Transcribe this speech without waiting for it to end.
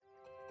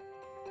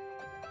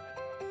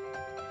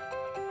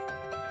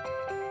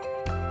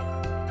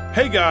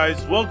Hey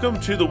guys, welcome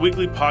to the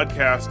weekly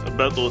podcast of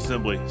Bethel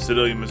Assembly,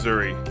 Sedalia,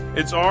 Missouri.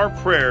 It's our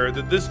prayer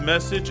that this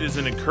message is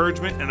an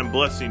encouragement and a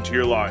blessing to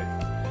your life.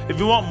 If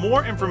you want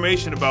more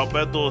information about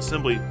Bethel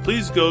Assembly,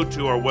 please go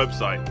to our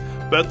website,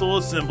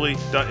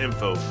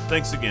 bethelassembly.info.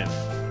 Thanks again.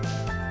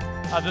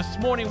 This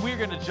morning, we're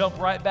going to jump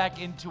right back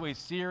into a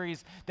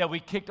series that we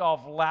kicked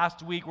off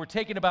last week. We're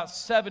taking about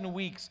 7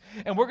 weeks,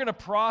 and we're going to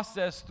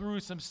process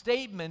through some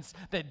statements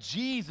that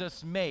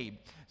Jesus made.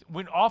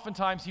 When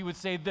oftentimes he would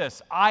say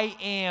this, I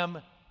am,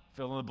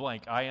 fill in the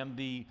blank, I am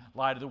the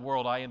light of the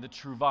world, I am the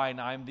true vine,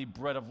 I am the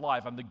bread of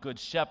life, I'm the good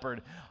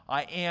shepherd,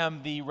 I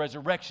am the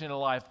resurrection of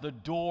life, the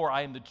door,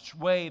 I am the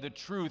way, the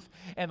truth,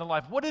 and the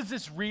life. What does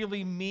this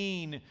really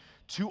mean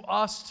to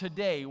us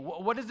today?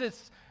 What is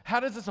this? How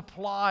does this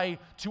apply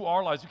to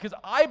our lives? Because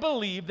I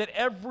believe that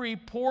every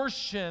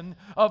portion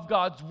of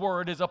God's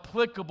word is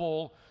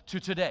applicable to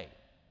today.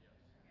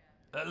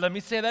 Let me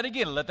say that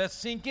again. Let that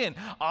sink in.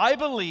 I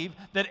believe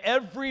that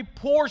every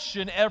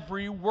portion,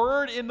 every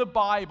word in the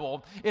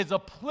Bible is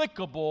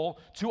applicable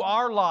to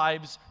our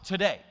lives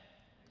today.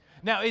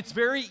 Now, it's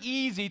very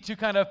easy to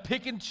kind of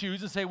pick and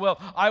choose and say, well,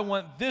 I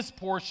want this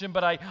portion,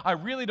 but I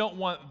really don't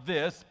want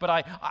this, but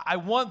I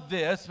want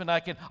this, and I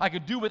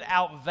could do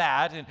without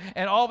that,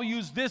 and I'll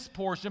use this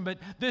portion, but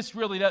this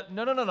really doesn't.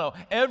 No.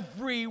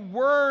 Every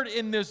word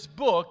in this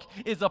book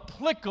is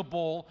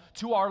applicable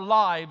to our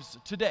lives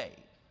today.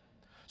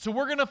 So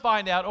we're going to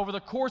find out over the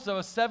course of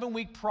a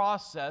 7-week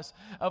process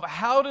of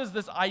how does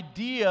this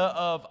idea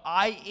of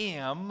I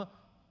am,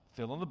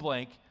 fill in the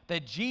blank,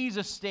 that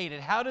Jesus stated,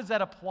 how does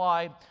that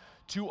apply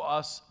to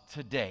us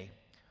today?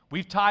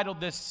 We've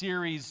titled this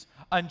series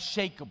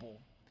Unshakable.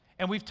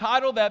 And we've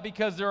titled that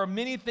because there are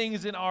many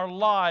things in our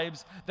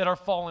lives that are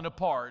falling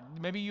apart.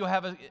 Maybe you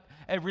have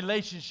a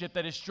relationship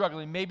that is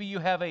struggling. Maybe you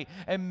have a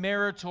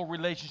marital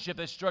relationship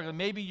that's struggling.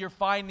 Maybe your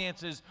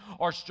finances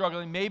are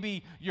struggling.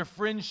 Maybe your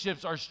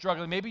friendships are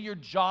struggling. Maybe your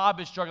job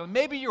is struggling.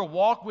 Maybe your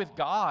walk with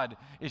God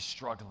is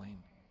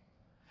struggling.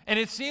 And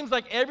it seems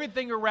like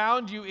everything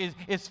around you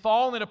is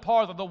falling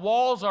apart, that the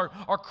walls are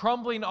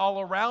crumbling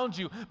all around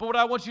you. But what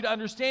I want you to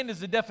understand is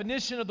the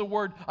definition of the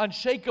word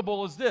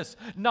unshakable is this: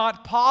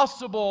 not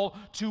possible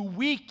to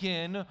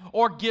weaken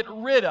or get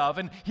rid of.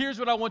 And here's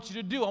what I want you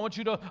to do. I want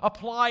you to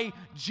apply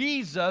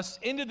Jesus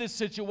into this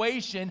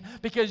situation,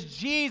 because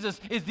Jesus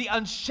is the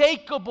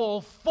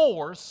unshakable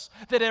force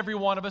that every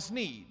one of us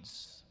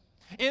needs.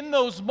 In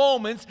those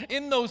moments,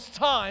 in those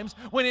times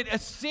when it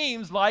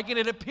seems like and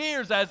it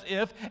appears as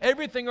if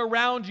everything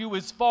around you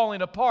is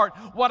falling apart,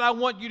 what I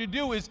want you to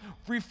do is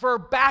refer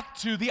back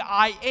to the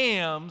I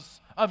ams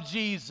of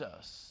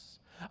Jesus.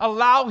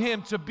 Allow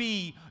him to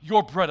be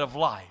your bread of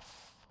life.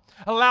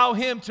 Allow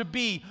him to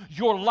be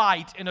your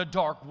light in a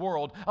dark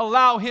world.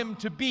 Allow him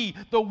to be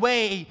the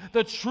way,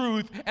 the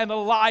truth, and the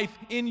life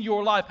in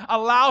your life.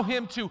 Allow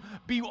him to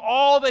be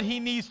all that he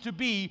needs to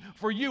be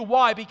for you.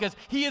 Why? Because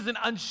he is an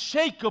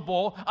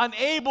unshakable,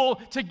 unable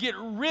to get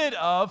rid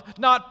of,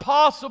 not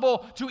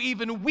possible to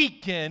even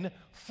weaken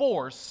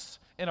force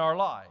in our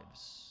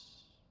lives.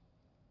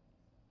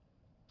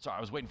 Sorry,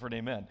 I was waiting for an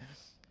amen.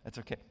 That's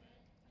okay.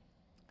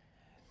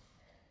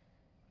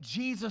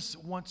 Jesus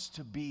wants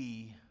to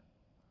be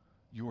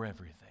your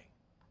everything.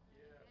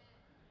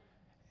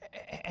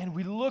 And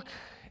we look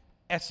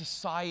at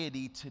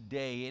society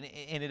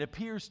today, and it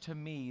appears to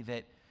me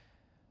that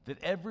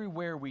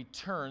everywhere we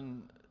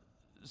turn,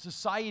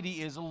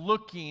 society is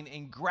looking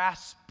and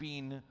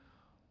grasping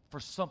for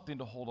something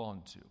to hold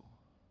on to.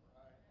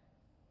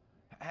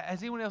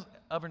 Has anyone else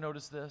ever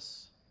noticed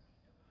this?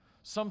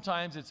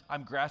 Sometimes it's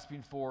I'm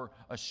grasping for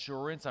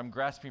assurance. I'm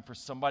grasping for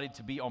somebody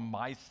to be on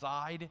my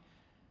side.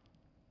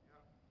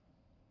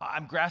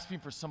 I'm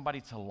grasping for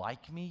somebody to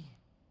like me.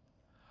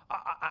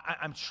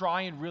 I'm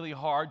trying really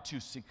hard to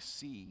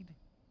succeed.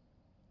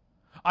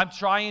 I'm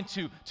trying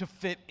to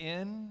fit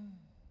in.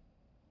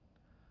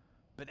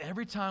 But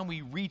every time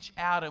we reach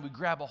out and we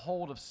grab a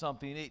hold of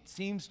something, it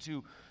seems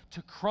to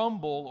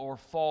crumble or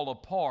fall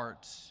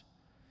apart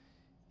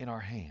in our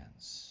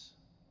hands.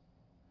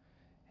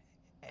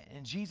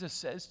 And Jesus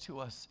says to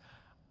us,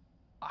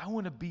 I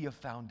want to be a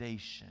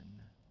foundation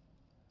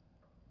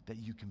that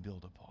you can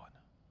build upon.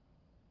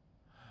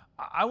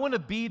 I want to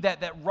be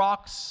that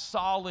rock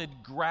solid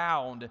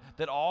ground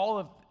that all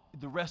of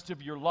the rest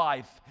of your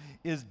life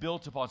is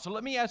built upon. So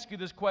let me ask you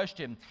this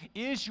question.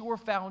 Is your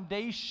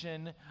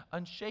foundation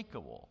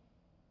unshakable?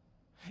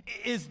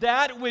 Is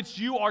that which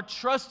you are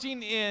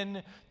trusting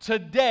in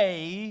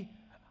today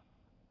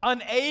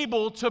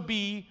unable to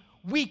be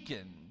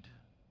weakened?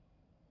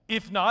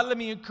 If not, let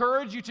me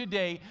encourage you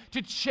today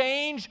to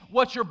change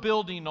what you're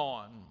building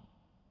on.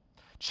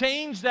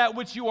 Change that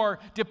which you are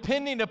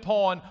depending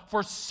upon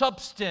for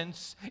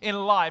substance in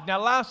life.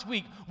 Now, last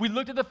week, we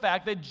looked at the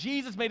fact that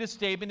Jesus made a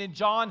statement in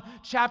John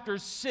chapter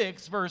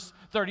 6, verse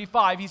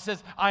 35. He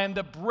says, I am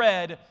the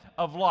bread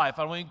of life.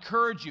 I want to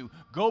encourage you,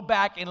 go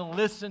back and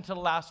listen to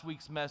last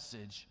week's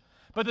message.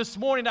 But this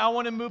morning, I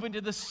want to move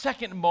into the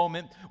second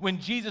moment when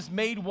Jesus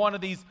made one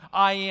of these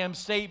I am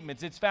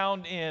statements. It's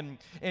found in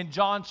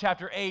John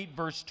chapter 8,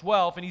 verse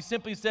 12, and he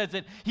simply says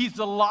that he's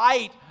the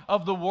light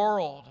of the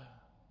world.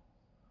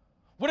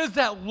 What does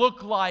that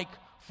look like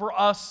for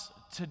us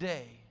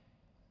today?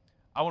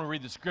 I want to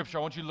read the scripture.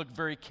 I want you to look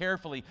very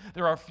carefully.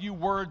 There are a few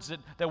words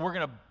that we're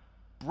going to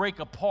break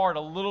apart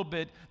a little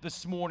bit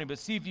this morning, but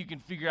see if you can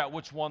figure out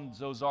which ones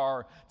those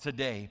are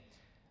today.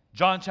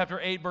 John chapter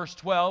 8, verse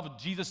 12,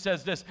 Jesus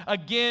says this,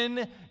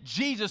 "Again,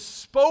 Jesus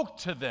spoke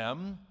to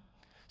them,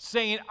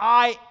 saying,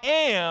 I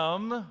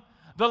am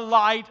the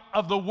light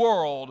of the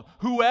world.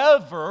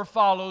 Whoever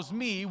follows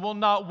me will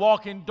not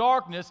walk in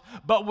darkness,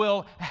 but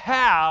will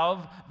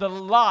have the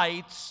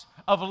light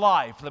of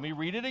life." Let me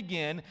read it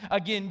again.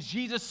 Again,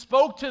 Jesus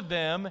spoke to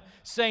them,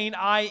 saying,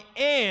 I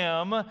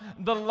am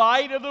the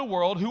light of the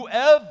world.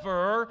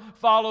 Whoever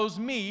follows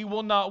me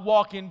will not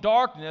walk in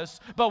darkness,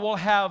 but will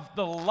have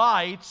the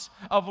light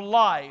of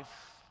life.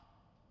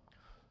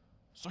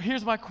 So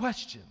here's my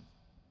question.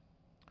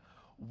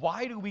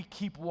 Why do we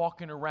keep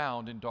walking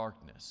around in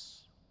darkness?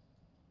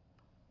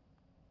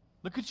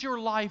 Look at your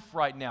life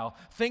right now.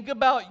 Think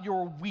about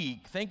your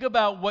week. Think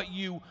about what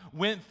you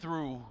went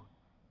through.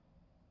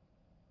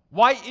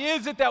 Why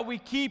is it that we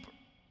keep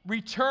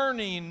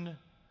returning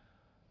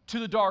to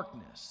the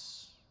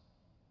darkness?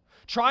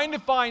 Trying to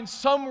find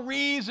some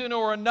reason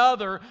or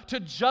another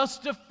to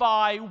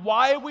justify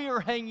why we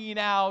are hanging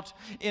out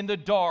in the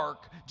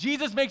dark.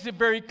 Jesus makes it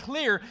very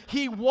clear.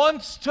 He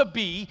wants to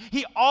be.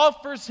 He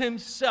offers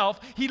himself.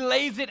 He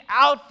lays it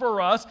out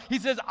for us. He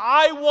says,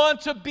 I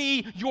want to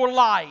be your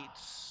light.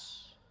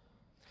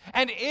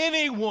 And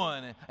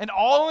anyone, an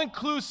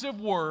all-inclusive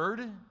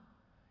word,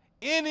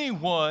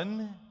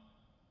 anyone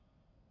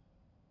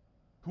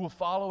who will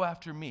follow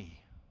after me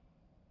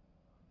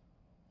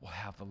will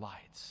have the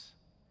lights.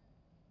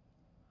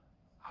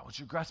 I want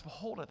you to grasp a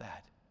hold of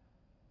that.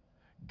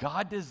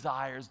 God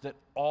desires that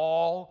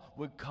all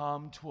would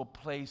come to a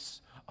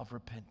place of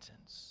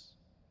repentance.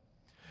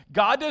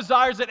 God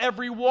desires that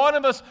every one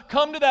of us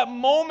come to that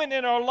moment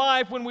in our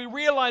life when we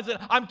realize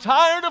that I'm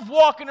tired of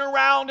walking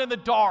around in the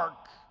dark.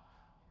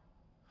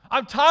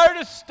 I'm tired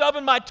of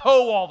stubbing my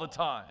toe all the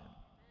time.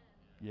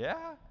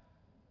 Yeah?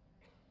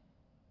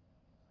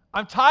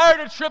 I'm tired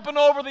of tripping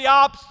over the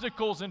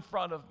obstacles in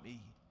front of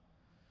me.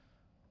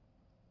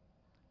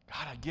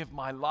 God, I give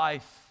my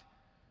life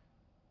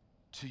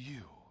to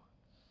you.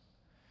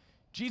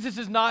 Jesus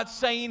is not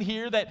saying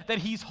here that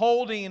he's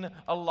holding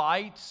a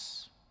light.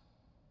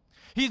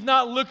 He's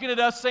not looking at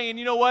us saying,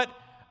 you know what,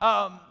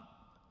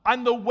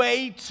 I'm the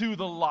way to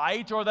the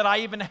light, or that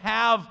I even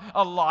have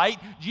a light.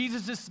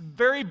 Jesus is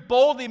very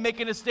boldly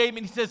making a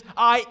statement. He says,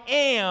 I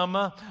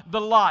am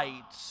the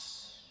light.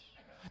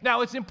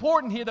 Now, it's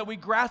important here that we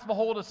grasp a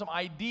hold of some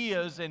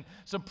ideas and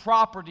some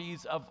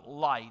properties of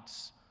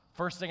lights.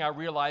 First thing I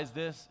realize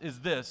is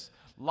this: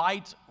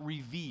 light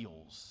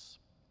reveals.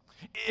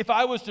 If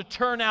I was to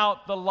turn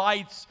out the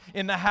lights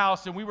in the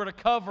house and we were to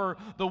cover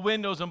the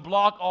windows and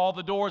block all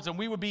the doors and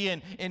we would be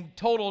in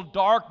total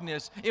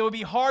darkness, it would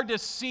be hard to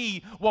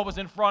see what was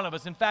in front of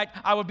us. In fact,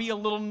 I would be a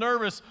little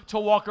nervous to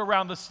walk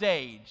around the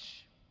stage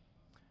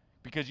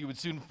because you would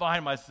soon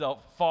find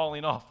myself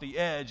falling off the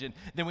edge, and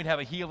then we'd have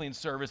a healing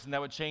service and that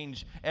would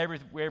change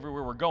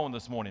everywhere we're going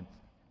this morning.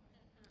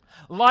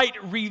 Light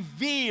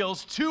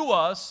reveals to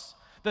us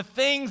the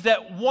things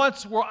that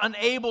once were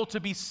unable to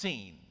be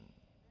seen.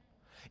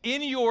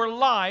 In your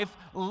life,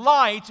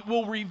 light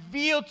will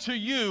reveal to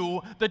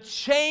you the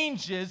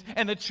changes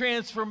and the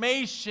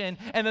transformation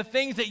and the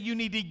things that you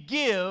need to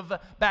give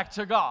back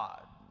to God.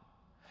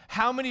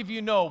 How many of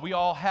you know we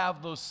all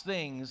have those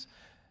things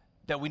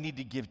that we need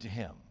to give to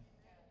Him?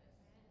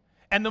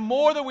 And the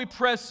more that we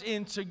press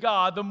into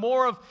God, the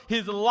more of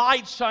His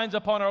light shines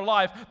upon our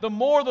life, the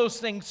more those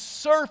things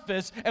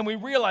surface and we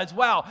realize,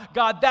 wow,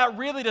 God, that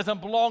really doesn't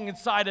belong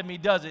inside of me,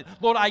 does it?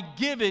 Lord, I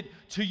give it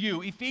to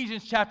you.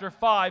 Ephesians chapter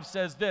 5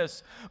 says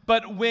this,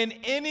 but when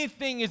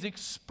anything is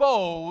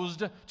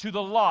exposed to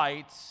the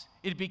light,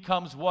 it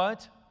becomes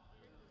what?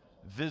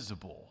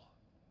 Visible.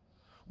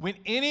 When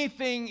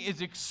anything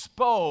is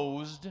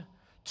exposed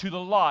to the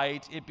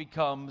light, it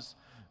becomes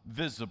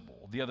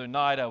visible. The other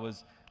night I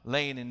was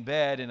laying in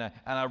bed, and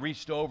I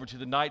reached over to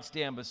the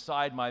nightstand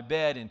beside my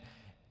bed,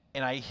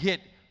 and I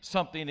hit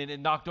something, and it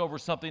knocked over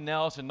something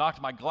else and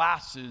knocked my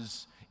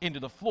glasses into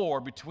the floor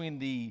between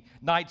the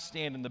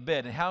nightstand and the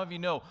bed. And how many of you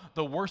know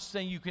the worst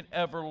thing you can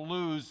ever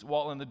lose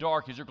while in the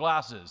dark is your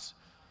glasses?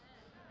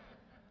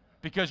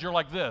 Because you're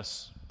like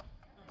this.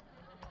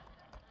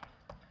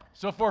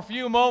 So for a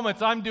few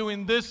moments, I'm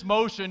doing this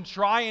motion,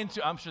 trying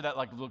to, I'm sure that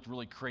looked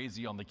really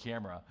crazy on the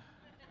camera.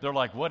 They're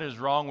like, what is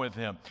wrong with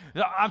him?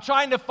 I'm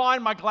trying to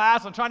find my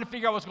glass. I'm trying to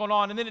figure out what's going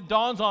on. And then it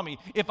dawns on me,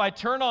 if I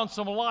turn on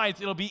some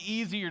lights, it'll be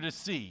easier to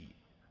see.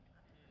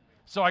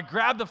 So I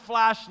grabbed the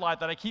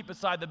flashlight that I keep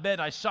beside the bed,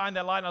 and I shined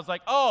that light, and I was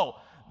like,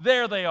 oh,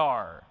 there they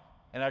are.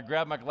 And I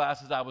grabbed my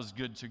glasses. I was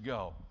good to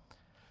go.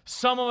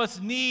 Some of us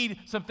need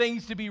some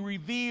things to be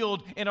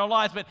revealed in our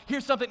lives. But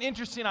here's something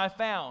interesting I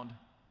found.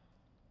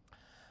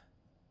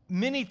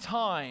 many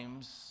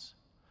times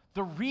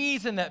the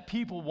reason that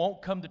people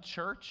won't come to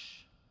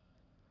church,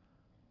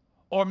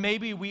 or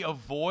maybe we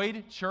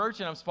avoid church,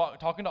 and I'm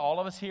talking to all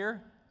of us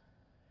here,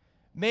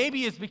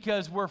 maybe it's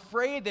because we're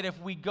afraid that if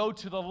we go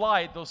to the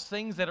light, those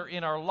things that are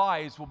in our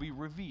lives will be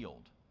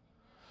revealed.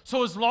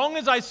 So as long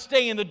as I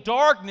stay in the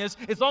darkness,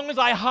 as long as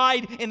I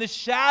hide in the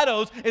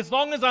shadows, as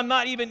long as I'm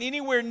not even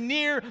anywhere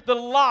near the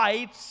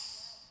lights,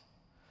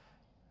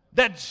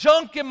 that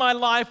junk in my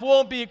life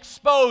won't be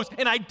exposed,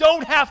 and I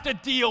don't have to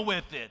deal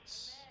with it.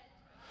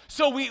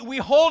 So we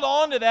hold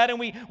on to that, and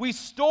we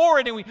store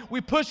it, and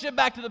we push it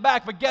back to the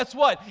back. But guess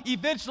what?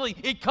 Eventually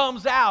it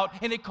comes out,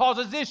 and it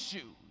causes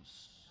issues.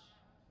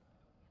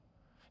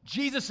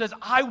 Jesus says,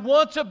 I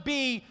want to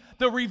be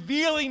the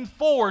revealing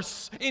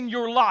force in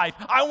your life.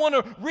 I want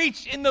to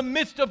reach in the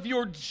midst of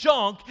your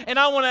junk, and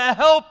I want to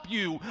help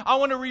you. I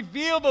want to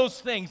reveal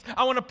those things.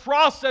 I want to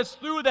process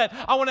through that.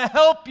 I want to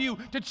help you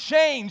to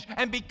change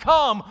and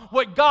become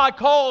what God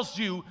calls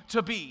you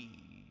to be.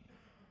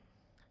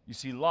 You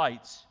see,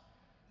 light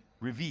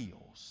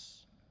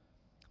reveals.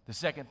 The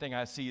second thing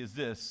I see is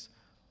this: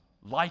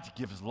 light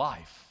gives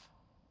life.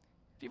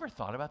 Have you ever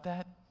thought about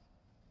that?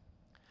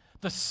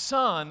 The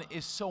sun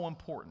is so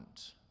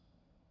important.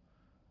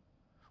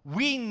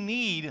 We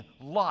need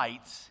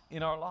light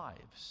in our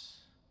lives.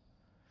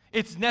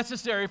 It's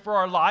necessary for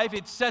our life.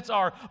 It sets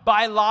our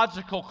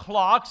biological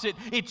clocks.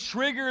 It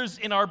triggers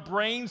in our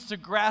brains to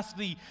grasp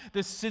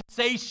the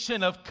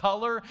sensation of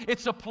color. It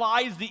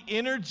supplies the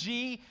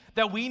energy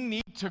that we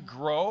need to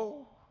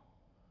grow.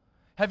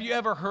 Have you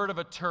ever heard of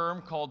a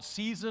term called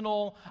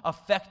seasonal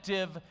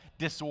affective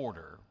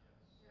disorder?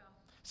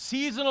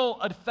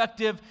 Seasonal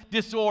affective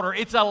disorder.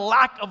 It's a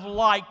lack of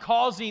light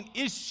causing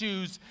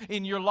issues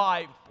in your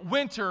life.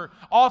 Winter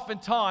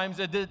oftentimes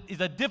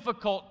is a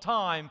difficult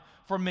time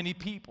for many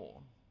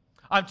people.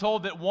 I'm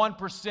told that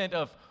 1%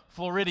 of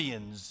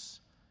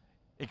Floridians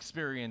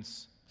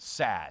experience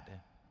SAD,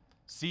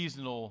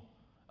 seasonal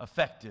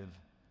affective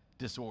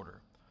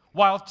disorder,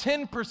 while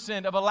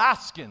 10% of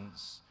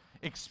Alaskans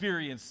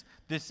experience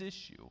this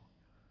issue.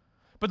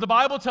 But the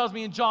Bible tells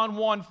me in John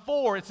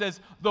 1:4, it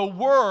says, the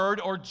Word,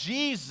 or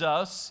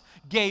Jesus,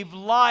 gave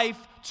life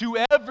to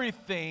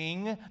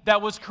everything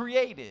that was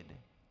created.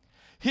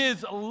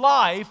 His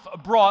life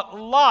brought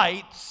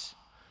light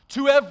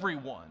to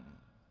everyone.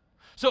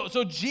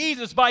 So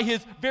Jesus, by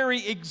his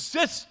very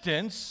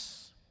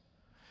existence,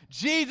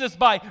 Jesus,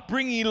 by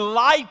bringing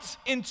light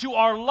into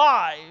our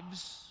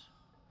lives,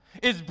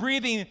 is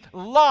breathing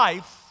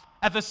life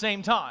at the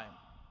same time.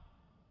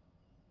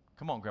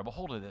 Come on, grab a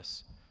hold of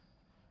this.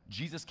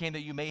 Jesus came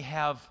that you may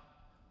have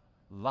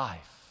life.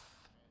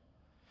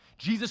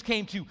 Jesus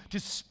came to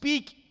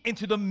speak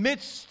into the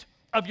midst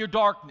of your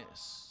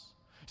darkness.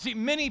 See,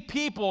 many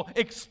people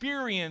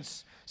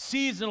experience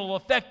seasonal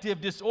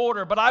affective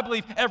disorder, but I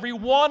believe every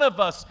one of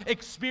us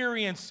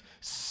experience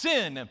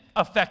sin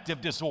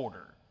affective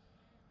disorder.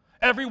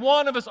 Every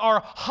one of us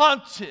are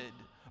haunted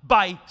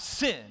by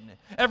sin.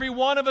 Every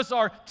one of us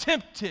are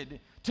tempted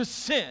to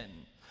sin.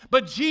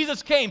 But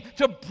Jesus came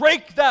to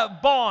break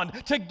that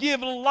bond, to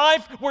give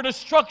life where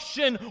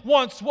destruction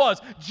once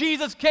was.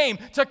 Jesus came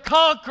to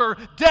conquer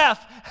death,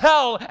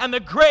 hell, and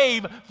the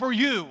grave for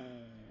you.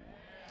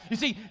 You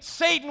see,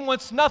 Satan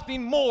wants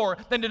nothing more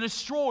than to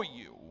destroy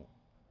you.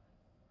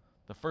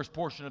 The first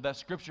portion of that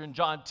scripture in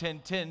John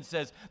 10:10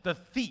 says, the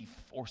thief,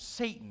 or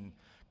Satan,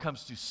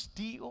 comes to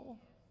steal,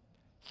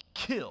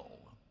 kill,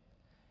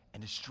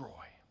 and destroy.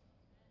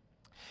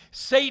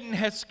 Satan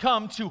has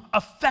come to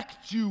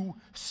affect you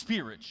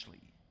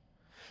spiritually.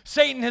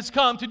 Satan has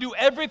come to do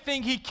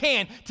everything he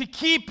can to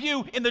keep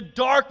you in the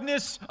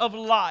darkness of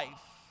life.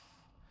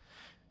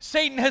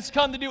 Satan has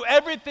come to do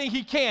everything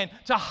he can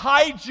to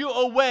hide you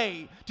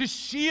away, to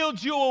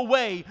shield you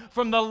away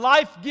from the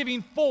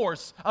life-giving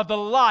force of the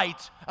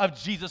light of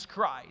Jesus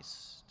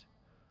Christ.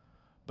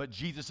 But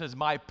Jesus says,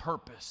 my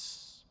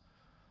purpose,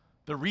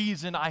 the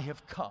reason I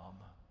have come,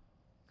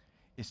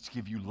 is to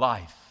give you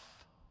life,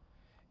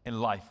 and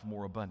life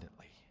more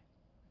abundantly.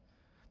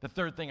 The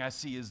third thing I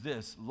see is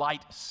this: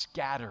 light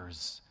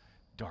scatters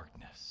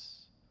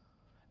darkness.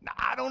 Now,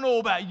 I don't know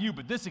about you,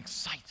 but this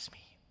excites me.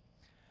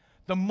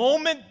 The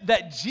moment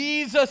that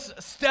Jesus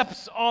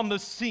steps on the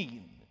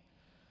scene,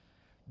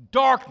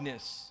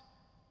 darkness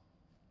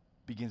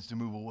begins to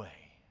move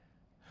away.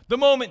 The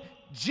moment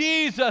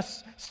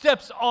Jesus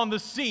steps on the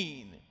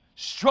scene,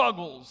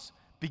 struggles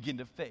begin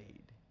to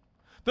fade.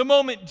 The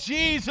moment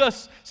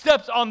Jesus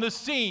steps on the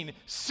scene,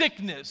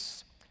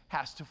 sickness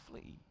has to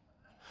flee.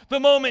 The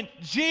moment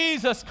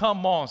Jesus,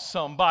 come on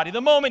somebody, the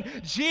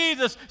moment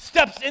Jesus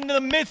steps into the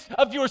midst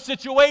of your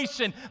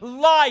situation,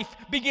 life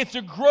begins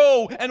to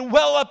grow and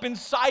well up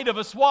inside of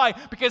us. Why?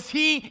 Because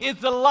he is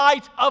the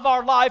light of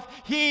our life.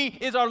 He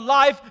is our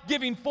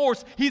life-giving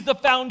force. He's the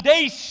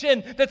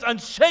foundation that's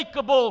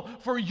unshakable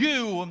for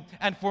you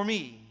and for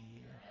me.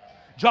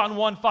 John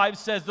 1:5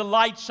 says, the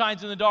light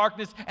shines in the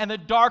darkness, and the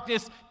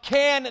darkness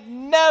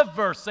can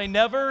never, say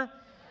never,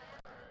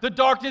 the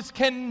darkness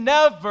can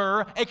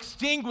never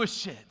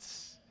extinguish it.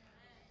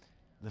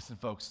 Listen,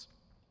 folks,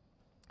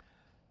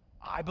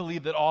 I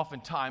believe that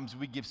oftentimes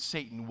we give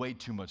Satan way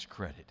too much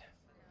credit.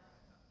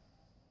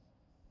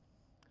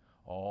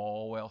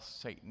 Oh, well,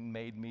 Satan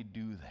made me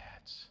do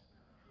that.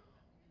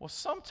 Well,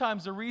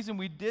 sometimes the reason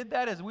we did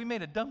that is we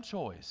made a dumb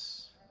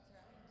choice.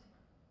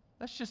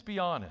 Let's just be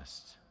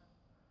honest.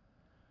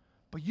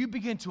 But you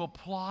begin to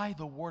apply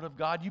the Word of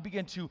God. You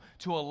begin to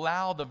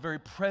allow the very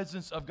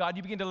presence of God.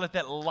 You begin to let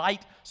that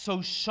light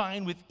so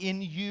shine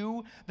within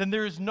you. Then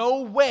there's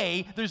no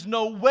way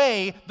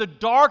the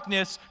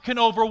darkness can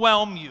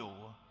overwhelm you.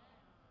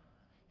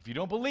 If you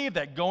don't believe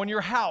that, go in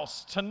your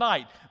house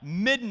tonight,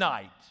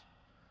 midnight.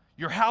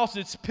 Your house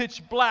is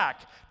pitch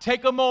black.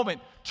 Take a moment,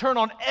 turn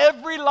on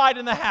every light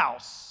in the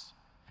house,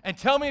 and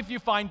tell me if you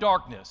find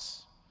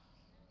darkness.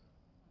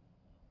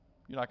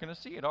 You're not going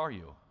to see it, are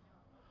you?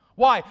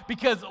 Why?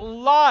 Because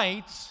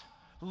light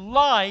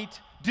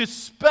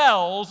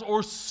dispels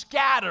or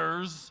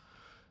scatters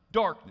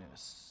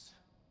darkness.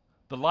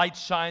 The light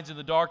shines in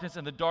the darkness,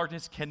 and the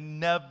darkness can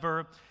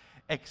never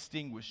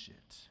extinguish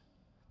it.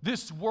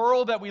 This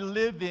world that we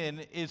live in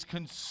is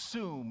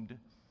consumed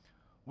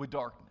with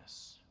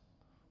darkness.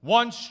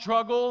 One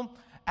struggle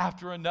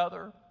after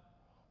another,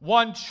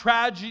 one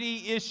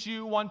tragedy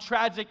issue, one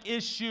tragic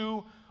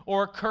issue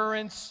or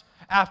occurrence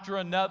after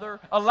another.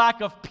 A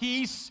lack of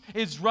peace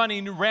is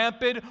running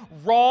rampant.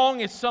 Wrong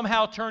is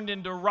somehow turned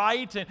into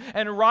right,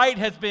 and right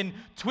has been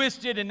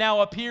twisted and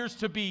now appears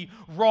to be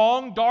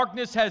wrong.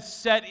 Darkness has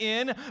set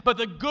in, but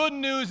the good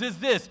news is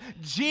this: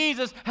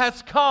 Jesus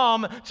has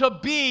come to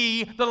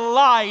be the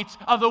light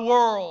of the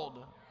world.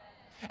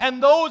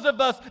 And those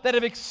of us that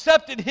have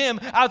accepted Him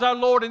as our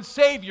Lord and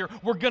Savior,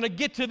 we're going to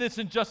get to this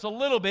in just a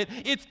little bit.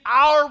 It's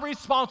our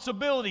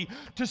responsibility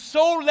to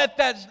so let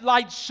that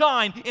light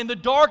shine in the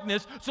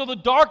darkness so the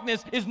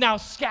darkness is now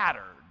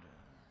scattered.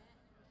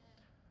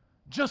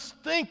 Just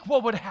think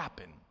what would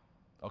happen.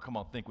 Oh, come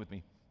on, think with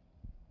me.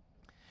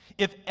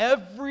 If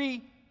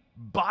every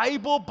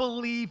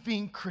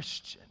Bible-believing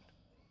Christian,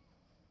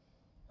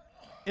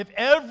 if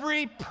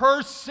every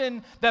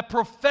person that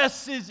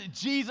professes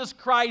Jesus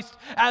Christ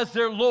as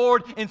their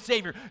Lord and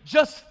Savior,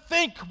 just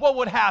think what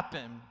would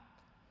happen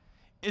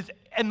is,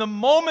 in the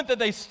moment that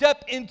they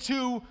step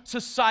into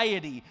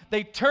society,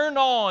 they turn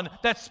on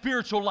that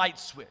spiritual light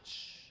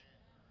switch.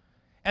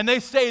 And they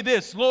say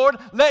this: Lord,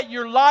 let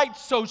your light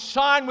so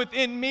shine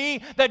within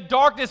me that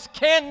darkness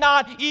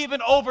cannot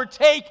even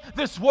overtake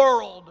this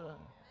world.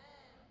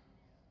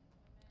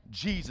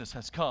 Jesus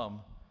has come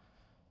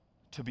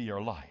to be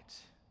our light.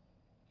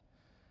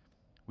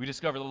 We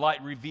discover the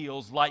light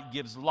reveals, light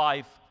gives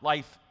life,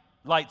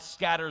 light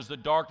scatters the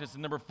darkness.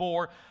 And number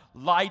 4,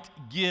 light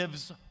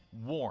gives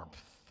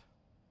warmth.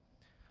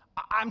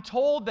 I'm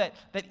told that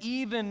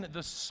even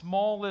the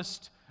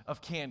smallest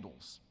of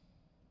candles,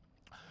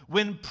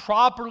 when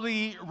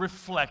properly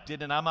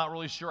reflected, and I'm not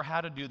really sure how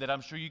to do that,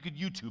 I'm sure you could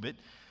YouTube it,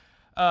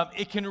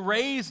 it can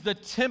raise the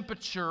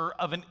temperature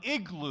of an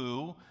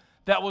igloo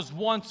that was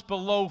once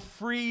below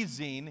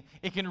freezing.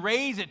 It can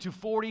raise it to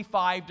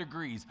 45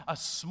 degrees, a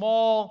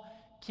small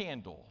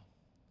candle.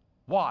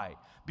 Why?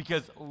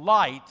 Because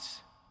light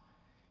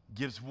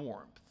gives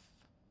warmth.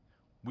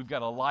 We've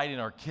got a light in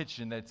our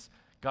kitchen that's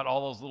got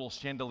all those little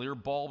chandelier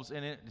bulbs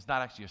in it. It's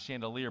not actually a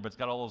chandelier, but it's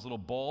got all those little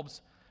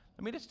bulbs.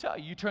 Let me just tell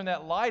you, you turn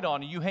that light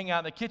on and you hang out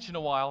in the kitchen a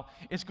while,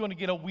 it's going to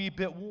get a wee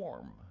bit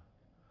warm.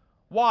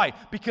 Why?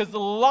 Because the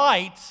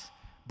light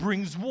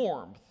brings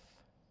warmth.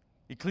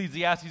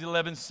 Ecclesiastes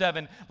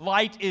 11:7,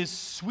 light is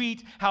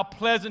sweet, how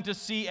pleasant to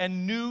see a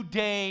new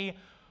day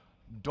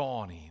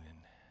dawning.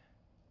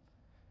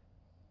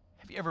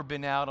 Have you ever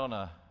been out on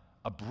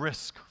a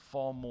brisk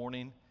fall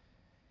morning?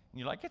 And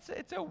you're like, it's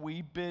a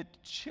wee bit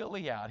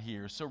chilly out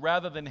here. So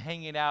rather than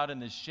hanging out in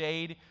the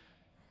shade,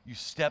 you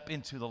step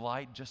into the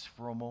light just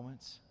for a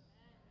moment.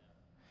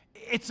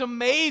 It's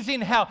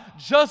amazing how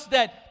just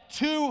that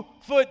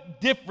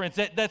 2-foot difference,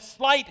 that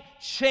slight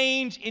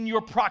change in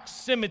your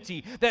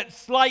proximity, that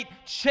slight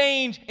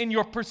change in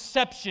your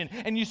perception,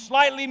 and you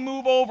slightly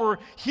move over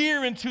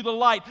here into the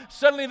light,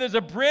 suddenly there's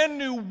a brand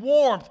new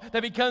warmth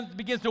that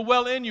begins to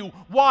well in you.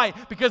 Why?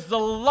 Because the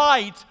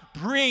light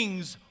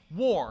brings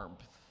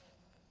warmth.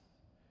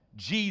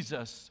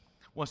 Jesus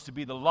wants to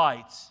be the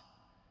light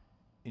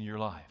in your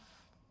life.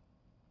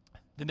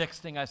 The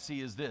next thing I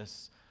see is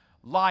this: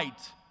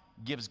 light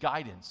gives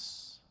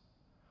guidance.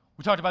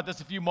 We talked about this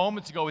a few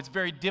moments ago. It's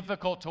very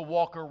difficult to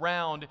walk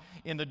around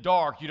in the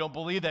dark. You don't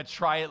believe that?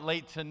 Try it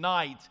late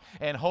tonight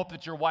and hope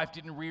that your wife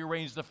didn't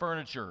rearrange the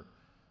furniture.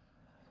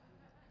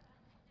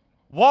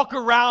 Walk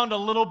around a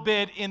little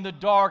bit in the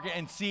dark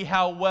and see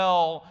how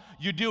well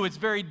you do. It's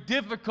very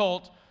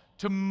difficult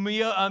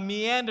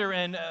meander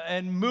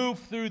and move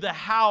through the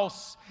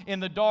house in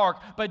the dark.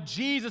 But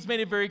Jesus made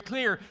it very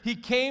clear. He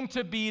came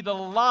to be the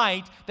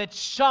light that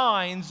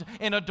shines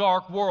in a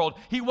dark world.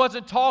 He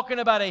wasn't talking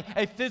about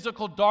a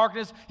physical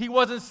darkness. He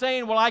wasn't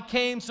saying, well, I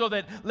came so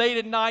that late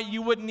at night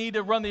you wouldn't need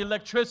to run the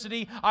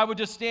electricity. I would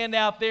just stand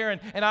out there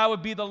and I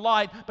would be the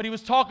light. But he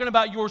was talking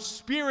about your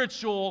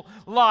spiritual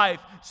life,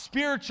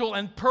 spiritual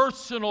and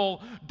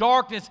personal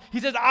darkness. He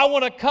says, I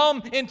want to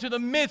come into the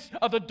midst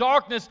of the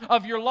darkness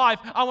of your life.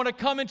 I want to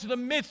come into the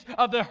midst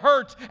of the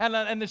hurt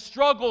and the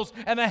struggles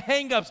and the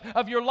hang-ups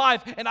of your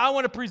life. And I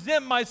want to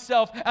present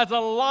myself as a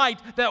light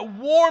that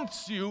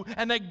warms you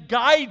and that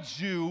guides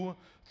you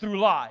through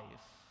life.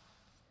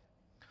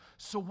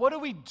 So what do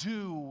we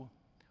do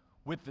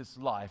with this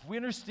life? We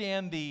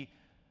understand the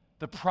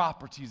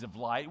properties of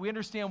light. We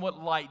understand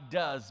what light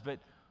does, but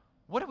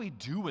what do we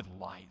do with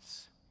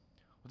lights?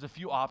 There's a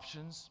few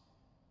options.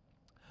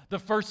 The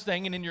first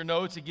thing, and in your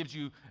notes it gives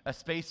you a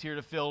space here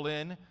to fill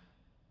in.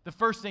 The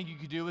first thing you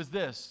could do is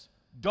this: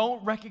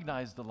 don't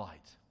recognize the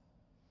light.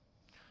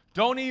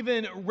 Don't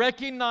even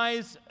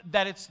recognize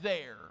that it's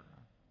there.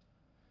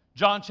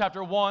 John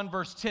chapter 1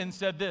 verse 10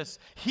 said this: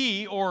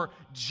 He, or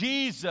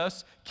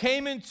Jesus,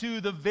 came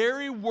into the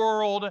very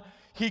world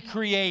He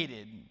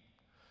created.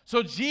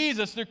 So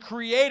Jesus, the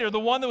creator, the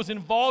one that was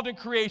involved in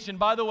creation,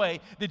 by the way,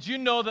 did you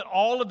know that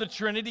all of the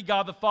Trinity,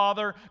 God the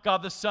Father,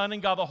 God the Son,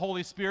 and God the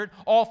Holy Spirit,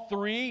 all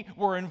three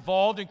were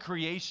involved in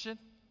creation?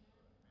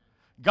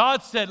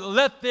 God said,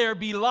 let there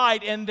be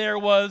light, and there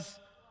was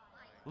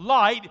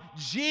light.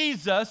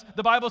 Jesus,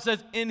 the Bible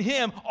says, in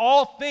Him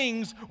all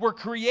things were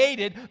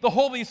created. The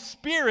Holy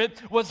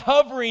Spirit was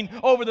hovering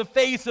over the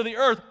face of the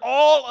earth.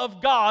 All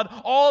of God,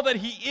 all that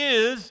He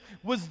is,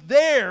 was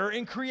there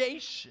in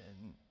creation.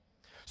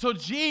 So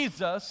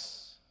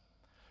Jesus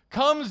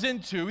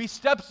He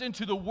steps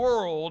into the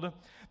world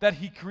that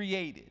He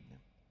created.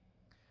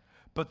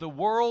 But the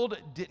world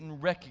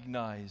didn't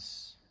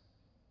recognize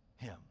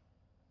Him.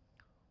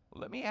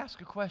 Let me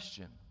ask a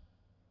question.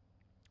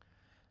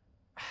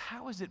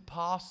 How is it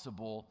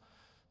possible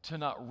to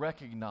not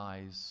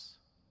recognize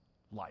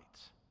light?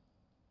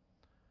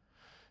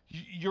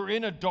 You're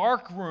in a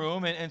dark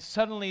room and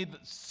suddenly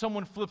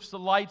someone flips the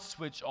light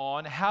switch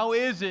on. How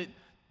is it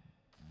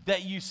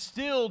that you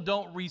still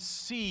don't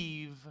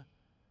perceive,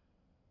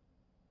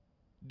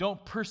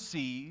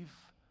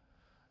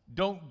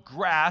 don't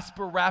grasp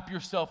or wrap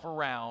yourself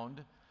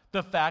around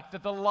the fact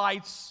that the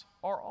lights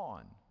are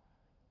on?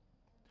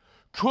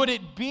 Could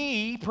it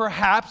be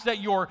perhaps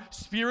that you're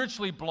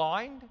spiritually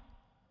blind?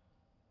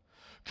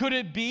 Could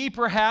it be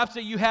perhaps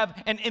that you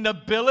have an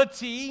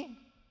inability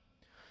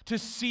to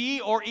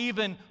see or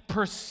even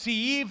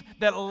perceive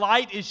that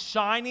light is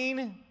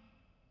shining?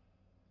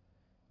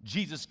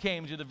 Jesus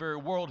came to the very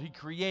world He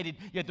created,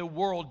 yet the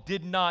world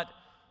did not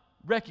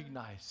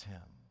recognize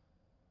Him.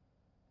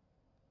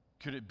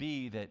 Could it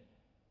be that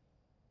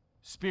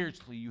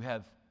spiritually you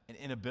have an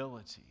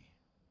inability?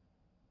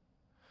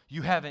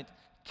 You haven't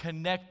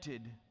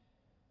connected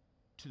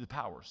to the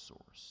power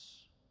source.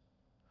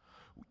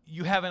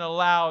 You haven't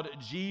allowed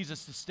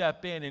Jesus to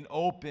step in and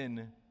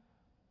open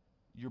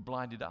your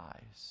blinded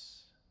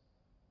eyes.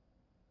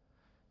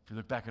 If you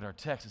look back at our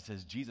text, it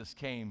says Jesus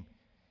came,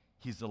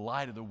 He's the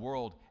light of the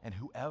world, and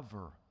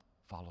whoever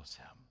follows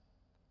Him.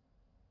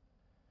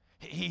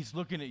 He's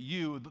looking at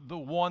you, the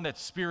one that's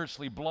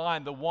spiritually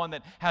blind, the one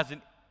that has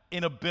an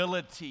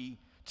inability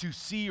to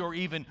see or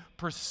even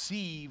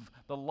perceive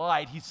the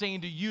light. He's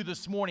saying to you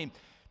this morning,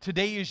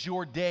 today is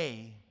your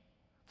day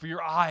for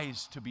your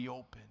eyes to be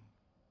open.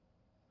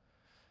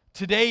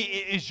 Today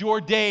is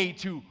your day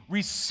to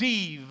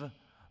receive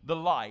the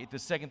light. The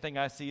second thing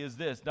I see is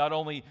this: not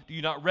only do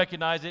you not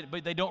recognize it,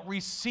 but they don't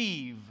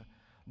receive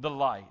the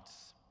light.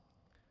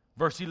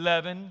 Verse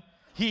 11,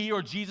 He,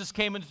 or Jesus,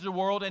 came into the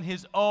world, and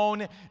His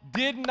own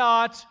did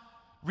not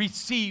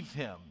receive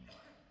Him.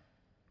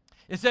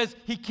 It says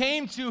He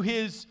came to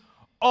His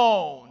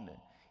own.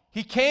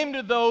 He came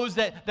to those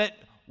that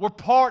were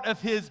part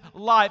of His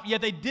life,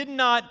 yet they did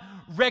not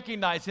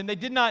recognize Him. They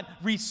did not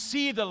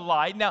receive the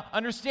light. Now,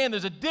 understand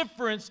there's a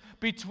difference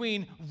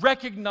between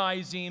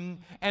recognizing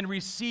and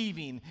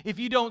receiving. If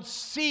you don't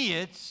see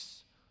it,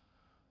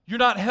 you're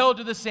not held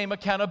to the same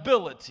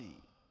accountability.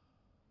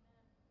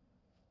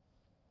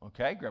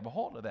 Okay, grab a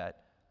hold of that.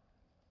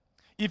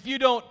 If you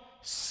don't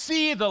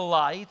see the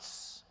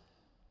lights,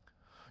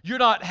 you're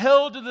not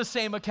held to the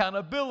same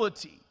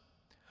accountability.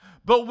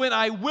 But when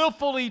I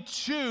willfully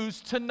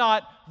choose to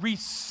not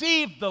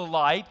receive the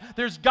light,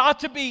 there's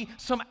got to be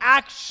some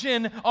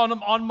action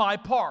on my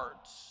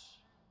part.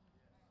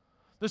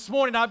 This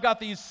morning, I've got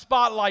these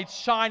spotlights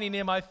shining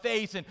in my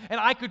face, and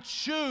I could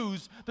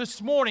choose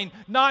this morning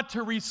not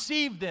to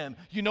receive them.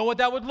 You know what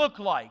that would look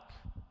like?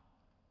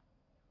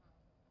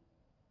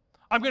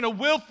 I'm going to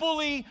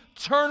willfully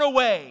turn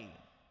away.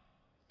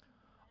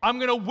 I'm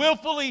going to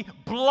willfully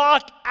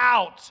block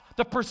out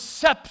the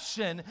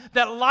perception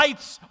that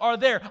lights are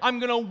there. I'm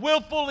going to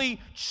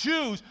willfully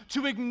choose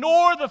to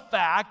ignore the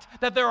fact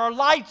that there are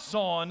lights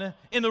on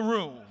in the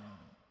room.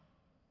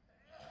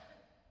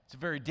 It's a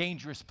very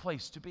dangerous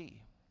place to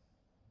be.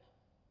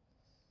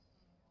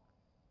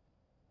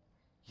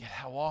 Yet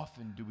how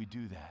often do we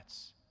do that?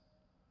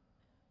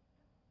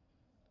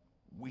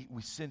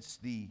 We sense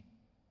the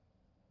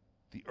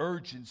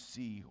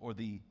urgency or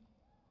the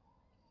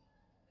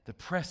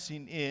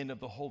pressing in of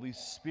the Holy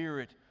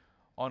Spirit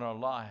on our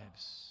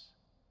lives.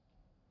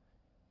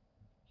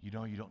 You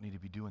know you don't need to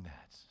be doing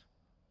that.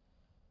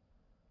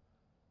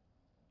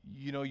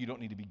 You know you don't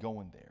need to be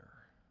going there.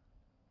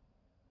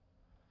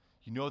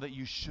 You know that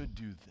you should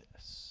do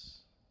this.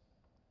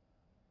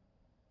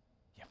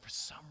 Yet for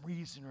some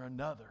reason or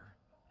another,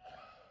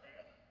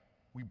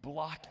 we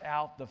block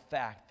out the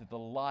fact that the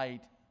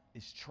light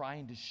is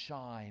trying to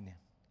shine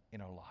in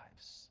our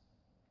lives.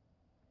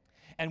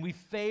 And we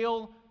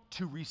fail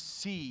to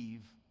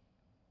receive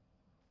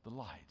the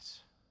light.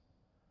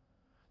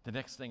 The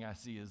next thing I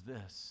see is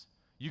this.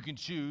 You can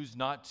choose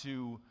not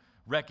to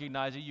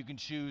recognize it. You can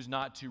choose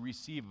not to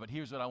receive it. But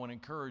here's what I want to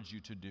encourage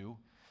you to do.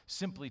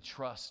 Simply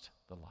trust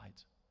the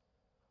light.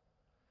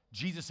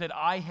 Jesus said,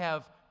 I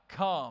have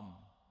come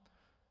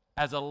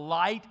as a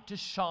light to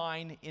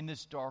shine in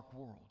this dark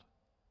world.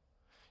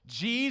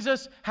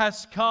 Jesus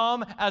has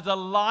come as a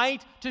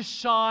light to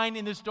shine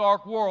in this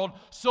dark world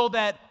so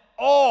that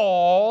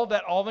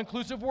that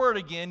all-inclusive word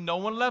again, no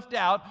one left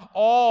out,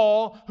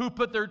 all who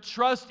put their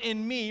trust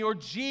in me or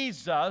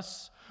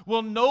Jesus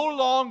will no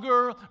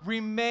longer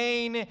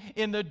remain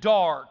in the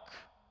dark.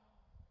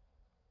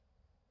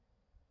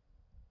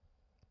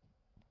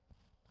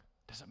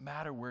 Doesn't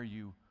matter where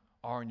you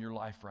are in your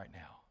life right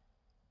now.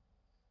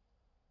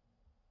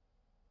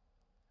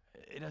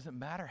 It doesn't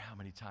matter how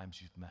many times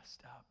you've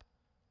messed up.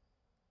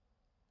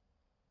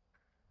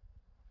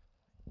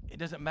 It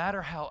doesn't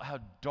matter how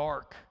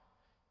dark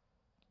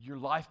your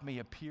life may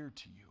appear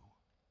to you.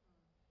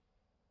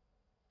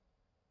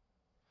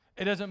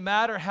 It doesn't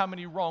matter how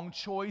many wrong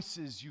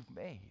choices you've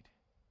made.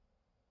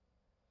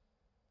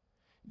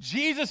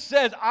 Jesus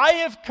says, I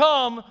have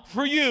come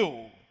for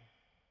you.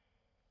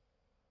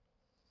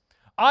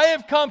 I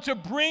have come to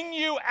bring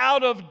you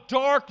out of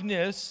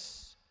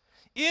darkness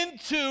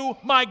into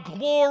my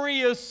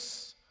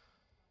glorious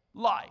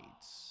light.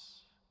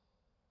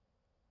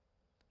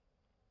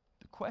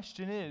 The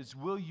question is,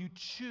 will you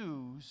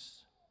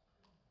choose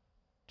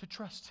to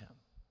trust him?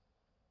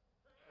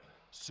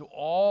 So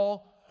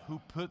all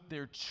who put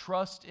their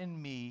trust in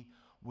me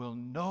will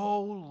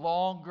no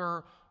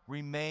longer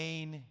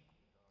remain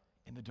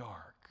in the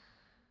dark.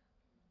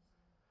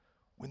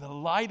 When the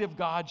light of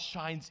God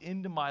shines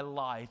into my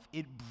life,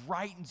 it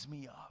brightens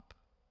me up.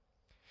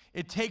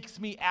 It takes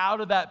me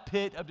out of that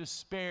pit of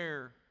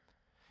despair.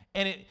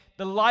 And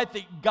the light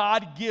that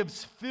God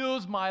gives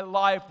fills my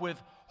life with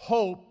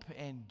hope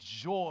and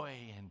joy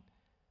and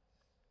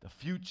the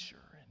future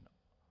and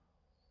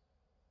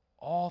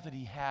all that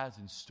he has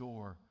in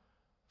store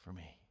for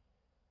me.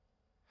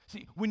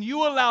 See, when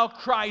you allow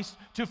Christ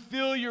to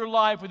fill your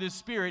life with his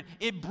Spirit,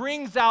 it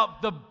brings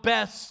out the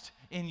best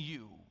in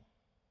you.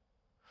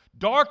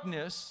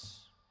 Darkness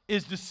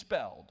is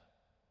dispelled.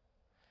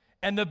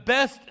 And the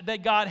best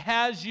that God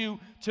has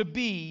you to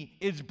be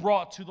is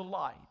brought to the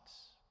light.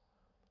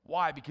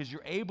 Why? Because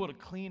you're able to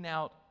clean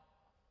out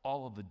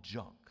all of the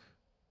junk.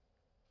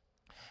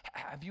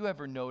 Have you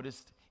ever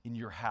noticed in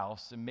your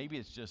house, and maybe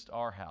it's just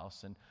our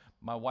house, and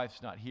my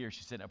wife's not here,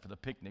 she's setting up for the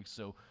picnic,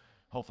 so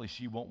hopefully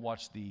she won't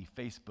watch the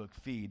Facebook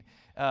feed.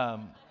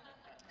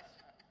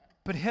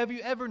 But have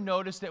you ever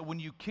noticed that when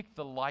you kick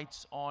the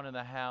lights on in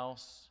the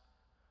house,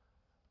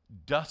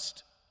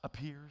 dust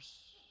appears?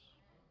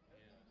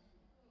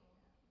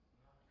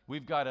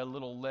 We've got a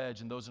little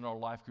ledge, and those in our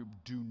life group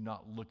do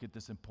not look at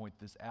this and point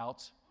this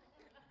out.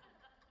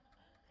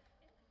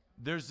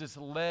 There's this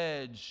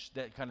ledge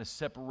that kind of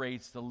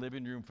separates the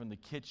living room from the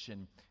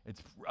kitchen.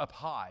 It's up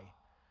high.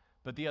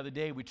 But the other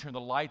day we turned the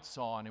lights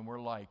on and we're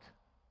like,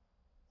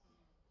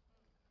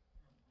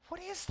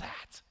 what is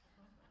that?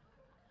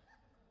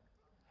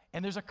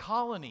 And there's a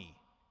colony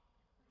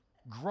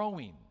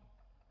growing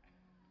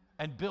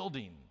and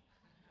building.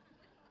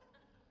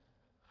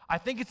 I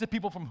think it's the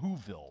people from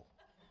Whoville.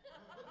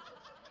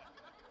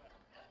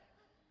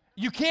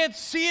 You can't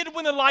see it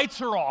when the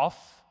lights are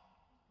off.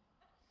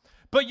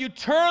 But you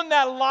turn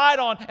that light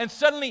on and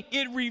suddenly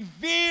it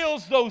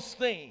reveals those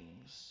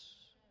things.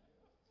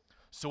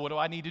 So what do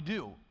I need to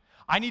do?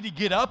 I need to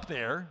get up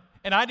there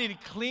and I need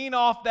to clean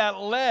off that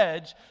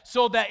ledge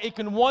so that it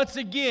can once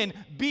again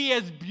be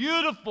as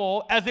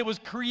beautiful as it was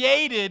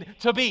created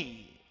to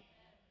be.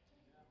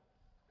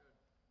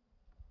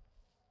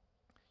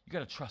 You got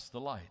to trust the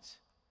light.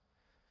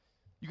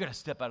 You got to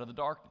step out of the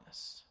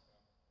darkness.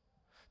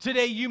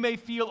 Today you may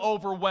feel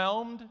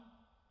overwhelmed.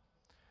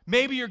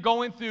 Maybe you're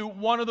going through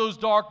one of those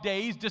dark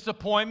days,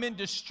 disappointment,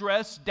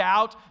 distress,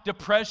 doubt,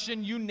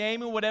 depression, you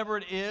name it, whatever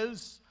it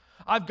is.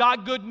 I've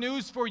got good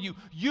news for you.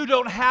 You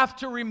don't have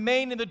to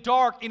remain in the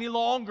dark any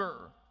longer.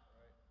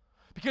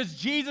 Because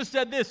Jesus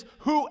said this,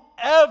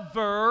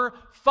 whoever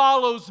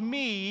follows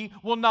me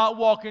will not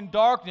walk in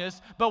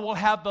darkness, but will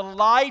have the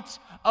light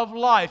of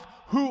life.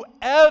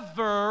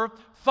 Whoever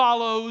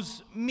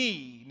follows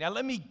me. Now,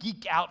 let me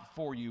geek out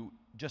for you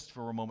just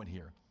for a moment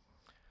here.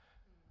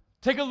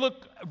 Take a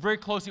look very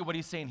closely at what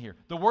he's saying here.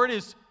 The word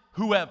is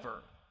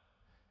whoever.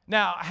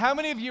 Now, how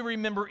many of you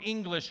remember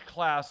English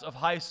class of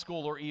high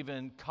school or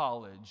even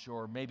college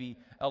or maybe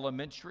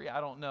elementary? I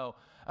don't know.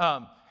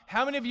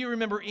 How many of you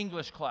remember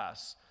English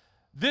class?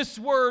 This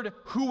word,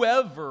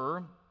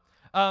 whoever,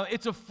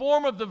 it's a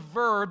form of the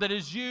verb that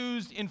is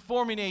used in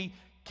forming a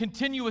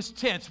continuous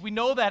tense. We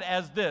know that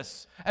as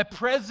this, a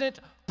present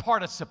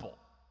participle.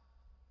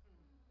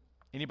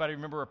 Anybody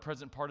remember a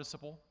present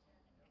participle?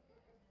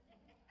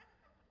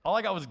 All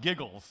I got was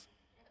giggles.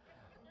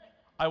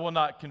 I will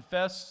not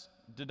confess,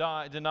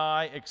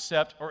 deny,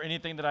 accept, or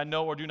anything that I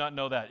know or do not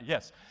know that.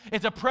 Yes.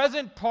 It's a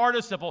present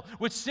participle,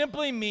 which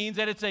simply means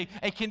that it's a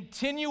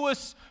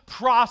continuous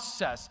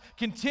process,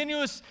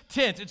 continuous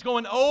tense. It's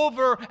going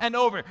over and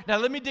over. Now,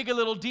 let me dig a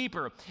little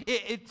deeper.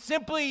 It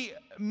simply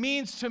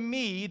means to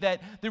me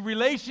that the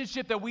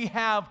relationship that we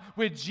have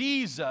with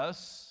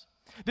Jesus,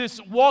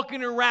 this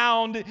walking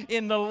around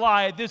in the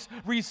light, this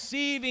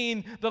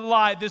receiving the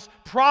light, this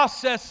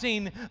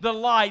processing the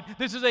light,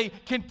 this is a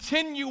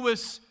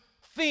continuous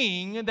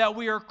thing that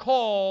we are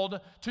called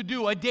to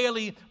do, a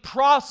daily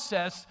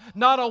process,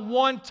 not a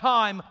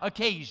one-time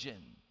occasion.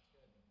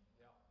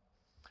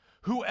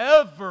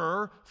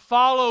 Whoever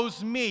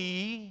follows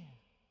me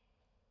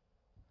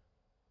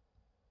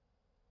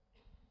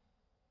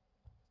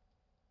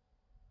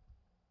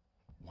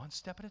one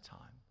step at a time,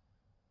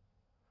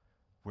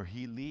 where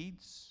he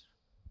leads,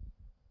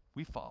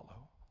 we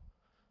follow.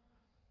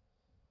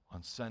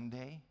 On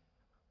Sunday,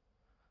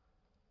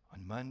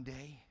 on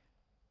Monday,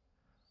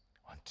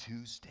 on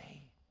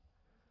Tuesday,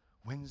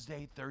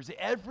 Wednesday, Thursday,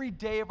 every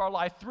day of our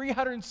life,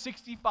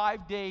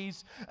 365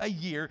 days a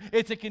year.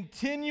 It's a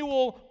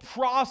continual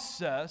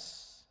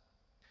process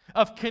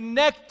of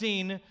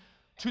connecting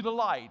to the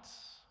lights.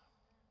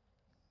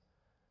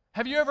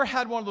 Have you ever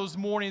had one of those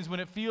mornings when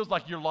it feels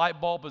like your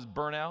light bulb is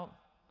burnt out?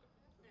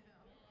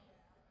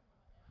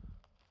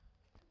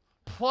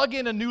 Plug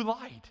in a new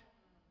light.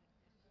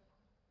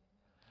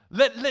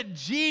 Let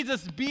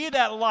Jesus be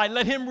that light.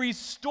 Let him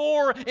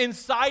restore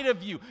inside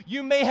of you.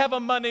 You may have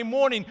a Monday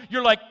morning.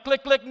 You're like,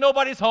 click, click,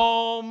 nobody's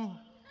home.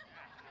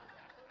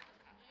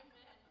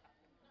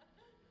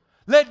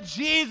 Let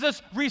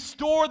Jesus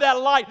restore that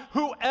light.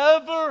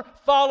 Whoever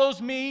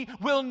follows me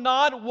will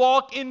not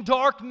walk in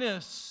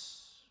darkness.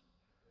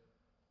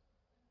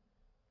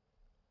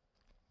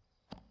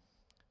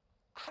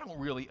 I don't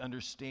really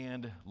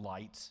understand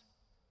lights.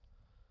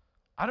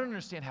 I don't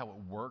understand how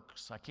it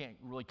works. I can't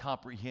really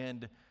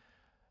comprehend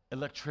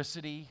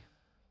electricity.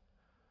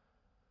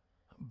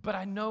 But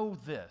I know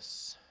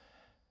this.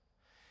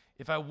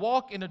 If I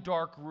walk in a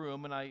dark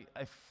room and I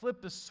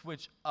flip the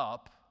switch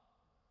up,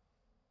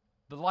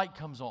 the light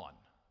comes on.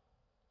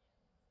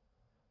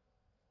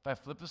 If I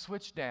flip the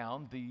switch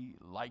down, the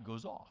light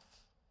goes off.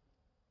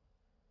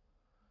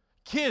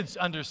 Kids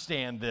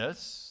understand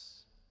this.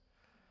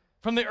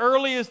 From the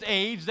earliest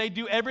age, they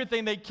do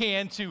everything they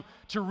can to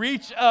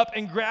reach up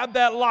and grab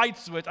that light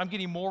switch. I'm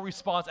getting more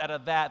response out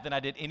of that than I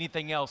did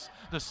anything else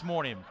this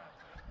morning.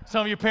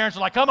 Some of your parents are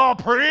like, come on,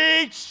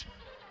 preach.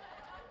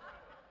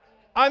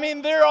 I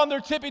mean, they're on their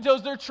tippy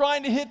toes. They're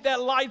trying to hit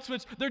that light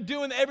switch. They're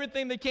doing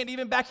everything they can.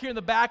 Even back here in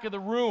the back of the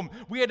room,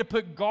 we had to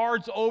put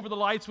guards over the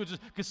light switches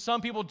because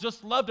some people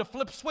just love to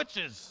flip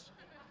switches.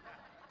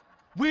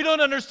 We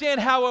don't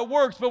understand how it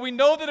works, but we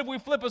know that if we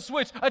flip a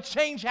switch, a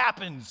change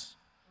happens.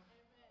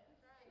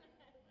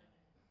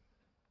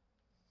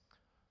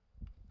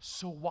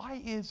 So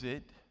why is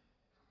it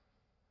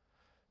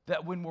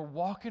that when we're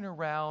walking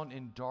around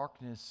in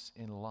darkness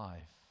in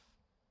life,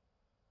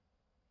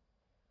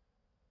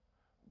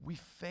 we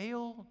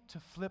fail to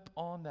flip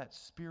on that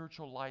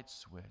spiritual light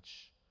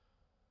switch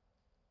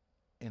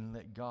and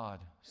let God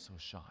so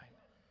shine?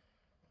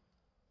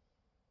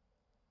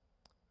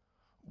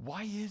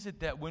 Why is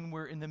it that when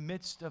we're in the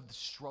midst of the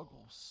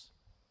struggles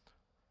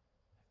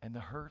and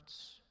the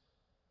hurts,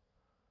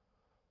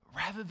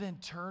 rather than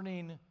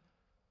turning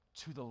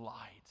to the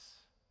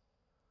lights,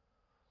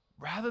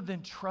 rather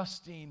than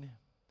trusting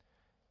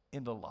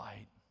in the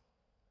light,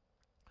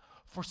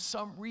 for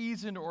some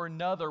reason or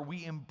another,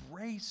 we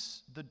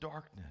embrace the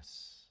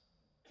darkness?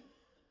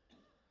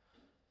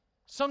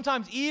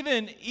 Sometimes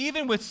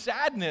even with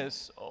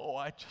sadness, oh,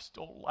 I just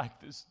don't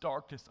like this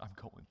darkness I'm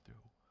going through.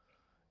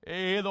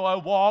 Hey, though I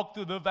walk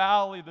through the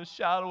valley, the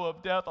shadow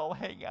of death, I'll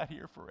hang out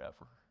here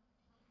forever.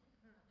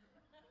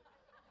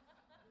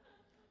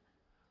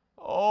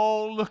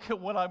 Oh, look at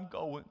what I'm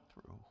going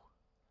through.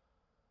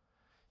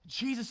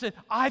 Jesus said,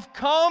 I've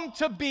come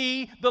to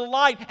be the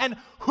light, and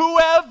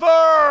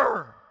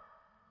whoever,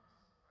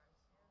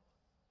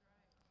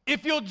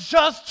 if you'll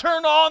just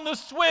turn on the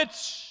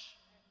switch,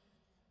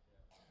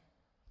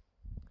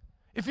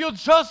 if you'll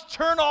just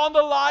turn on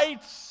the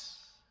lights,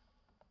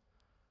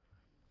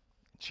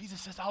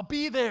 Jesus says, I'll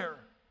be there.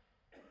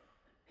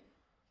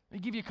 Let me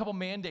give you a couple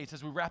mandates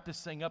as we wrap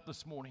this thing up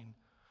this morning.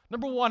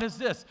 Number one is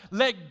this: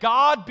 let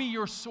God be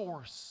your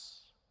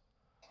source.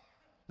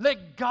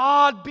 Let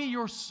God be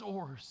your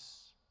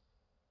source.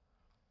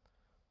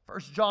 1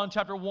 John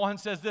chapter 1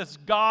 says this,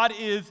 God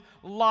is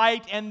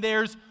light and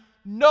there's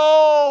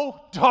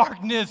no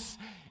darkness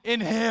in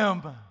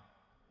him.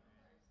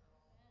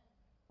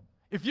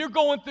 If you're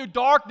going through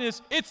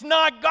darkness, it's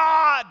not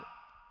God.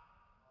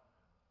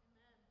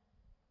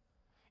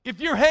 If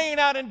you're hanging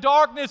out in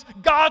darkness,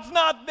 God's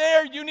not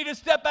there. You need to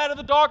step out of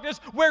the darkness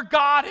where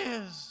God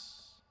is.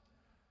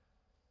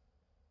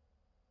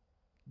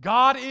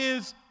 God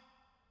is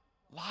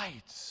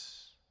light.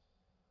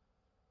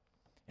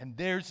 And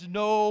there's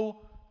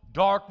no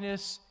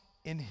darkness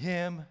in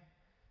him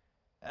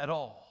at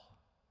all.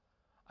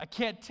 I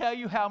can't tell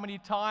you how many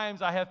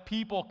times I have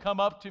people come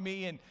up to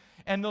me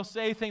and they'll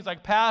say things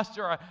like,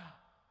 Pastor, I'm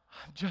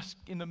just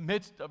in the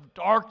midst of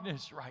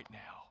darkness right now.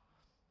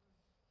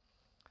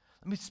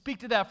 Let me speak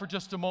to that for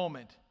just a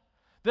moment.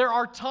 There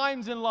are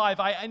times in life,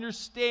 I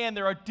understand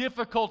there are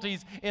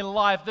difficulties in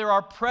life, there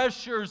are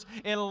pressures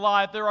in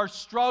life, there are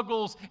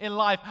struggles in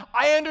life.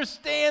 I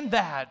understand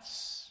that.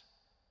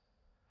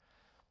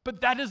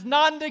 But that does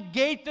not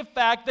negate the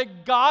fact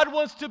that God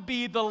wants to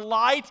be the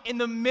light in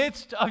the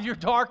midst of your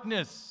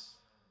darkness.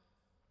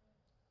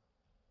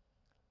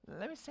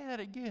 Let me say that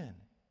again.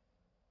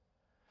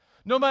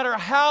 No matter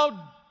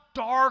how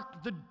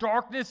dark the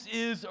darkness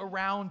is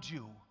around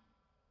you,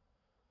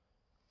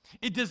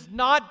 it does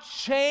not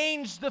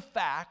change the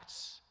fact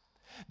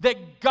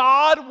that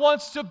God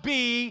wants to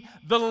be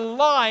the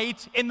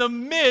light in the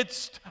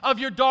midst of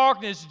your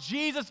darkness.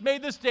 Jesus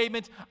made the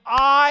statement,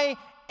 I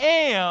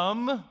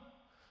am,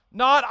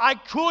 not I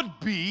could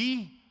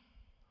be,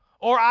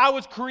 or I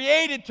was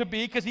created to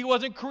be, because he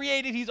wasn't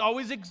created, he's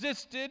always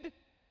existed.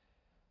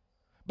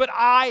 But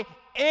I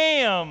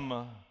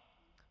am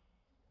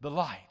the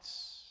light.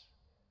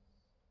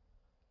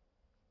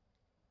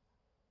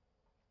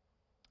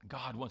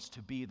 God wants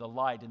to be the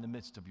light in the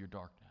midst of your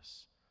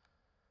darkness.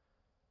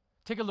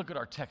 Take a look at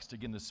our text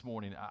again this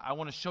morning. I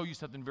want to show you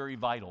something very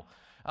vital.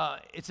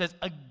 It says,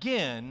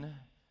 again,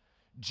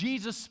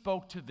 Jesus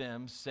spoke to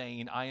them,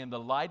 saying, I am the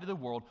light of the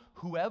world.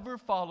 Whoever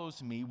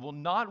follows me will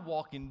not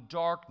walk in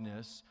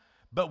darkness,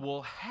 but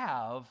will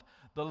have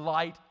the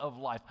light of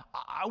life.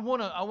 I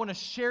want to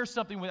share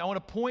something with you. I want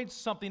to point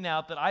something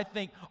out that I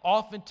think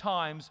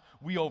oftentimes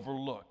we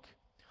overlook.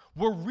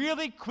 We're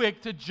really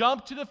quick to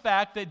jump to the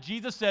fact that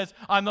Jesus says,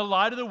 I'm the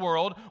light of the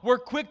world. We're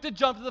quick to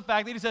jump to the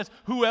fact that he says,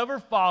 whoever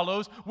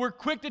follows. We're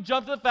quick to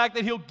jump to the fact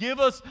that he'll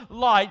give us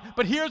light.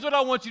 But here's what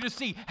I want you to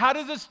see. How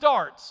does it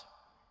start?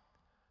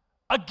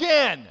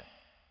 Again.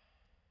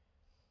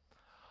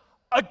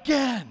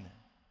 Again.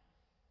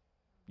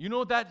 You know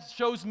what that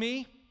shows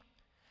me?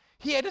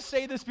 He had to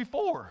say this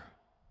before.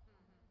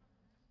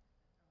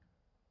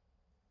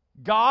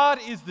 God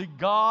is the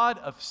God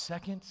of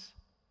second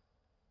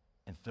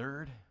and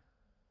third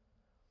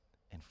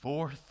and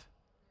fourth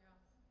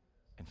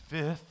and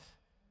fifth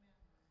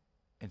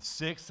and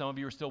sixth. Some of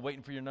you are still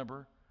waiting for your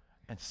number.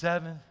 And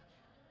seventh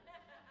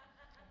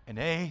and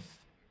eighth.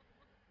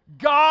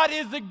 God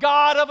is the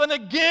God of an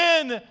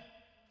again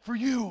for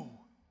you.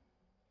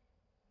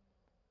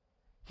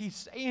 He's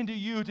saying to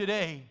you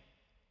today,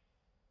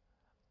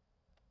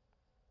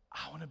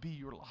 I want to be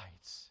your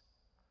lights.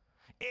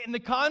 In the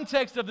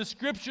context of the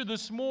scripture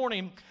this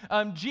morning,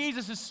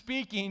 Jesus is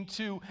speaking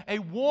to a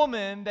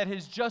woman that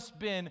has just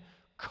been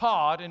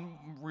caught and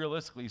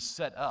realistically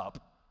set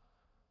up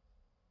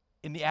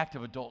in the act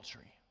of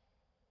adultery.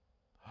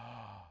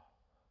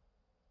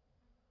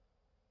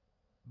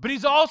 But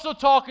he's also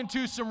talking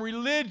to some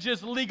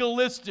religious,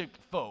 legalistic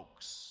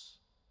folks.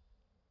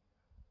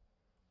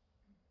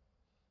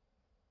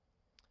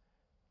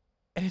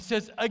 And it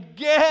says,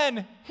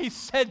 again, he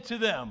said to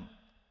them,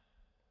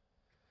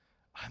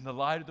 I'm the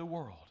light of the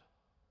world.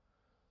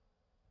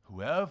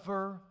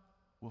 Whoever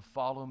will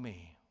follow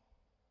me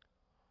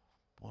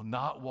will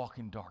not walk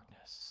in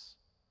darkness,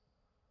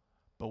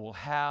 but will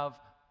have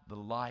the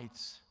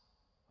lights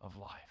of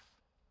life.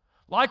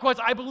 Likewise,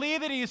 I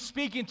believe that he is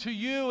speaking to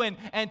you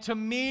and to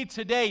me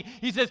today.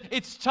 He says,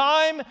 it's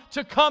time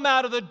to come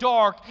out of the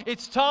dark.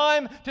 It's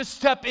time to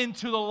step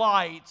into the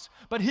light.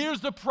 But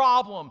here's the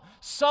problem.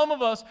 Some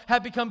of us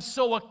have become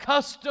so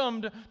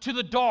accustomed to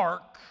the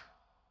dark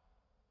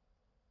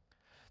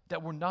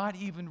that we're not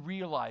even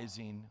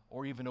realizing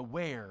or even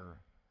aware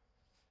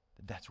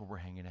that that's where we're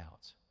hanging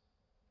out.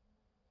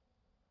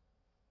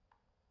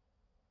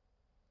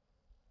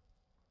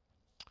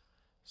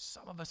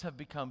 Some of us have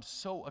become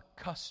so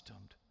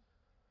accustomed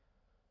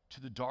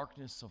to the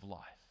darkness of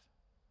life.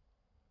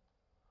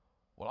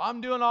 Well,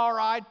 I'm doing all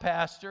right,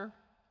 Pastor.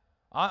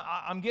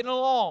 I'm getting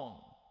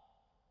along.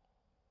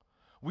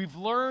 We've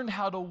learned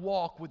how to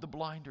walk with the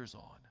blinders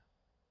on.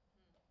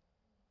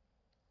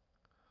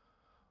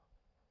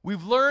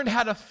 We've learned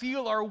how to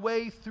feel our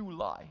way through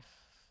life.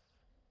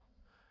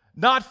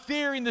 Not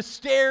fearing the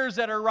stairs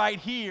that are right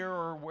here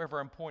or wherever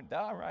I'm pointing.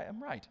 All right,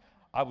 I'm right.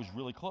 I was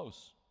really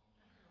close.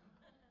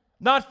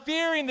 Not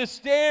fearing the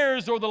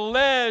stairs or the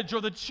ledge or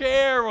the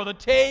chair or the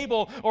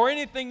table or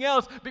anything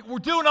else, but we're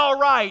doing all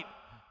right.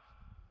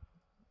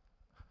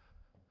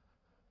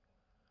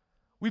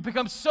 We've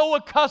become so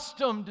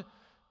accustomed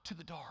to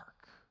the dark.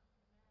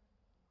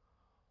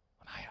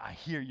 I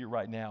hear you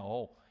right now.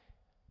 Oh,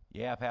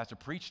 yeah, Pastor,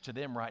 preach to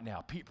them right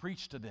now.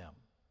 Preach to them.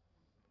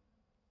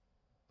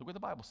 Look what the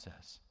Bible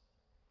says.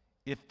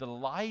 If the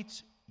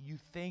light you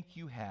think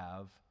you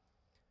have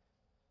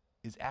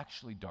is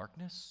actually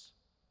darkness,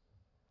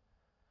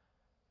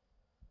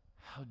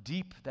 how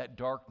deep that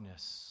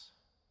darkness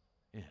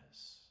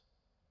is.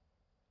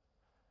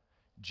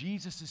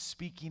 Jesus is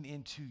speaking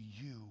into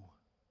you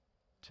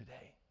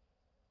today.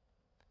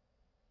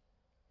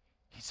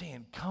 He's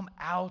saying, come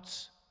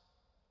out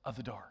of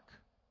the dark.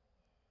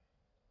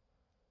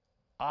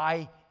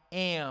 I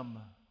am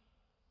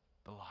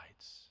the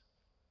lights.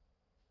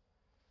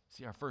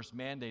 See, our first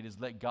mandate is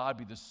let God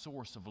be the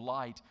source of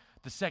light.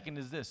 The second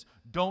is this: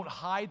 don't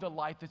hide the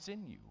light that's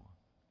in you.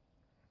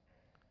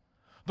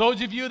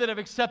 Those of you that have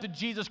accepted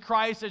Jesus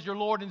Christ as your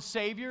Lord and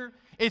Savior,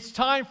 it's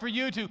time for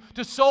you to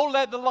so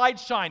let the light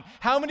shine.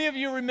 How many of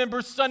you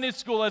remember Sunday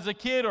school as a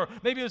kid, or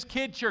maybe it was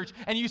kid church,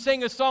 and you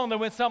sang a song that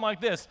went something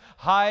like this: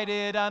 hide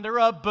it under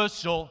a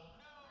bushel.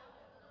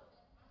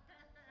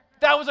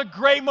 That was a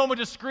great moment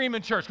to scream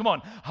in church. Come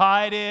on.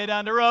 Hide it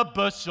under a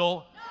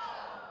bushel.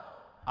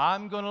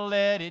 I'm going to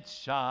let it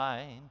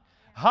shine.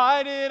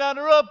 Hide it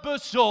under a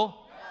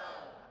bushel.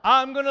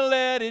 I'm going to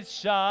let it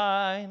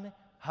shine.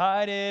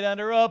 Hide it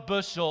under a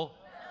bushel.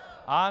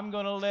 I'm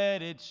going to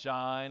let it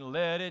shine.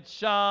 Let it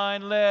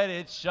shine. Let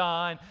it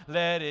shine.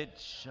 Let it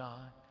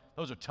shine.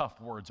 Those are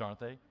tough words, aren't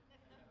they?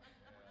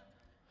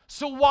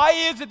 So why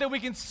is it that we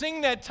can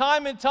sing that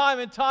time and time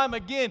and time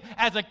again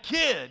as a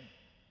kid,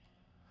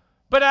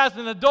 but as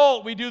an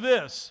adult we do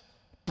this?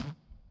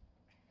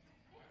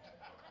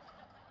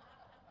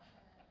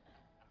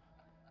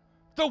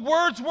 The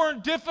words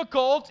weren't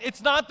difficult.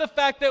 It's not the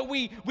fact that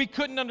we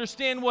couldn't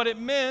understand what it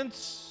meant.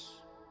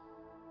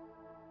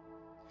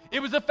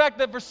 It was the fact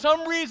that for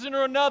some reason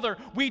or another,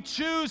 we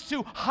choose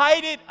to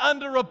hide it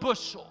under a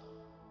bushel.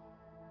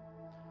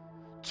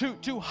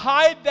 To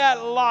hide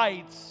that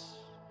light.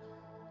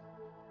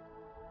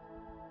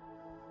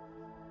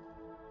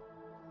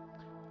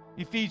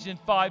 Ephesians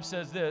 5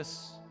 says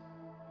this: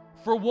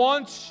 for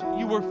once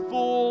you were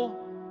full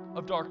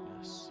of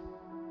darkness,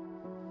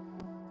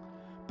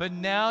 but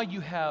now you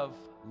have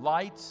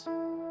light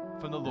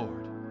from the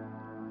Lord.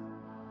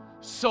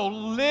 So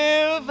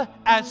live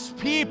as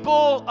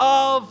people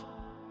of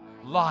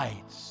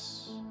light.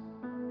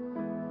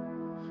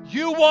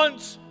 You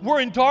once were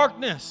in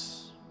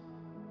darkness.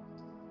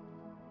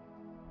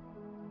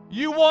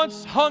 You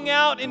once hung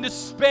out in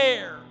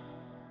despair.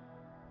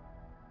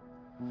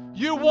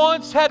 You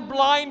once had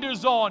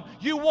blinders on.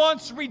 You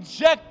once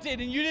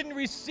rejected and you didn't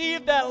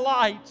receive that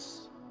light.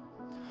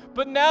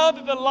 But now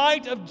that the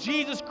light of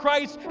Jesus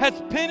Christ has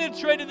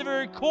penetrated the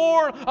very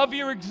core of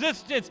your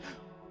existence,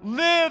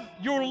 live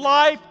your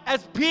life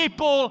as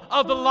people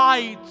of the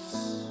light.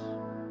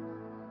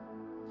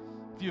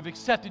 If you have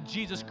accepted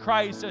Jesus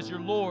Christ as your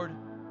Lord,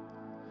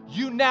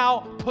 you now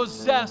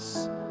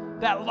possess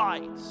that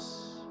light.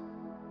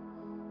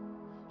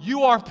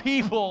 You are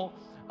people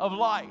of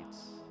light.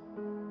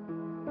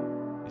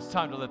 It's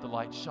time to let the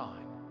light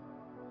shine.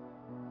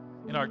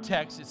 In our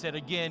text, it said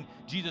again,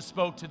 Jesus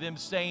spoke to them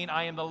saying,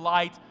 I am the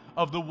light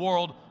of the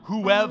world.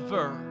 I'm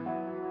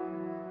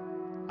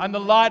the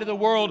light of the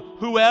world.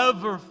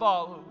 Whoever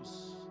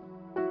follows.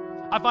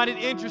 I find it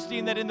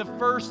interesting that in the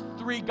first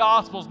three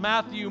Gospels,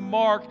 Matthew,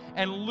 Mark,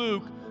 and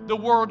Luke, the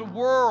word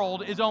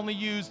world is only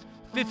used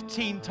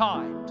 15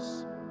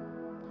 times.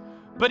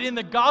 But in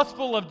the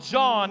Gospel of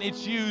John,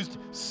 it's used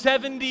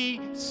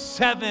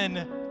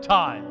 77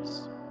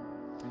 times.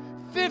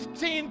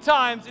 15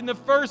 times in the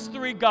first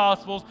three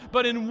Gospels,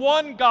 but in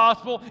one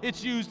Gospel,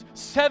 it's used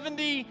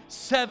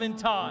 77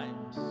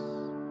 times.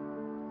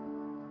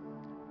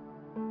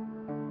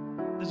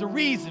 There's a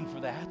reason for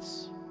that.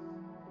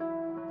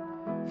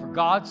 For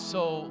God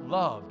so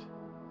loved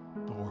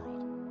the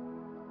world.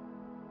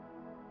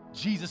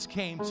 Jesus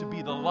came to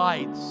be the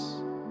light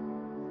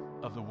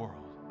of the world.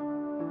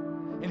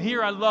 And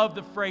here I love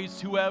the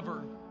phrase,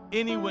 whoever,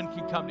 anyone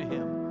can come to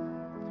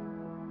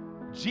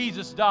him.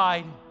 Jesus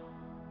died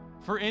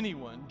for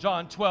anyone.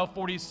 John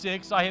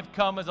 12:46, I have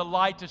come as a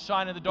light to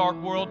shine in the dark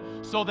world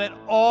so that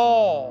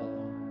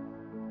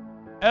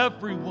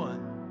everyone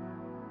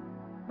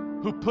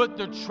who put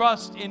their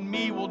trust in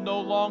me will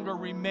no longer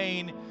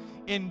remain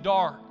in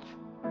dark.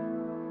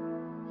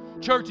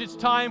 Church, it's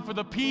time for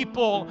the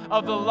people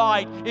of the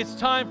light. It's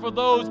time for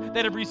those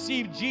that have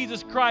received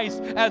Jesus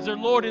Christ as their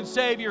Lord and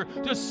Savior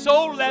to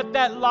so let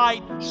that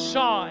light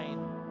shine.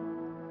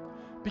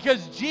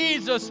 Because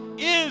Jesus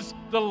is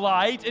the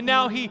light, and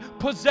now He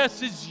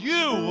possesses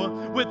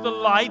you with the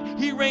light.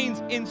 He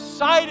reigns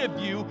inside of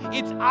you.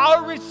 It's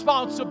our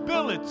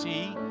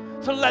responsibility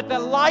to let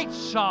that light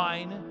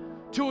shine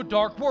to a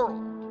dark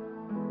world.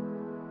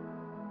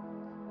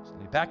 So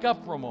let me back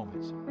up for a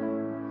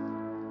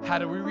moment. How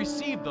do we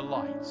receive the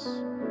lights?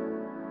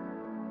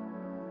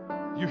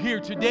 You're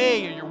here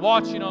today, or you're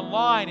watching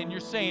online, and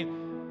you're saying,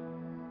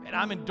 man,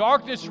 I'm in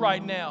darkness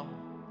right now.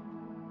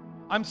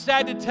 I'm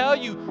sad to tell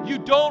you, you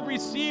don't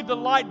receive the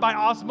light by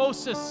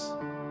osmosis.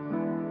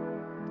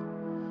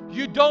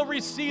 You don't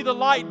receive the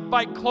light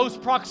by close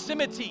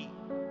proximity.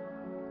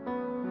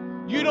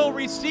 You don't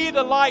receive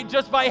the light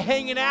just by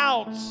hanging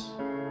out.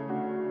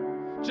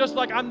 Just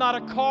like I'm not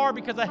a car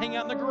because I hang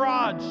out in the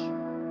garage.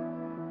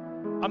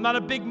 I'm not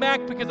a Big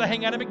Mac because I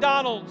hang out at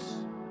McDonald's.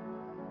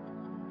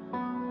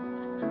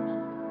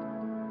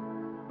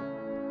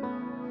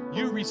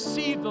 You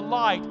receive the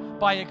light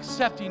by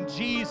accepting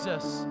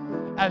Jesus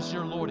as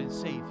your Lord and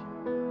Savior.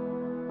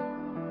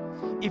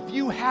 If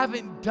you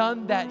haven't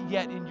done that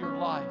yet in your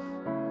life,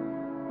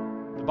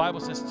 the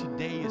Bible says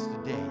today is the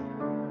day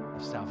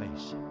of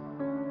salvation.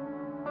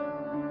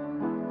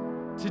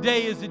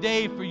 Today is the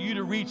day for you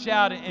to reach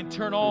out and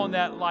turn on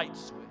that light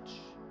switch.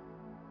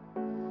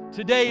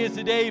 Today is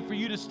the day for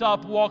you to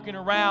stop walking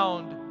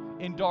around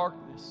in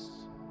darkness.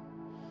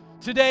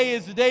 Today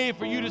is the day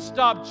for you to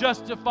stop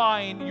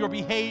justifying your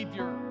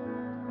behavior.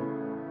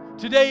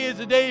 Today is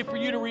the day for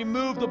you to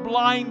remove the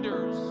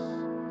blinders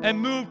and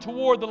move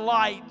toward the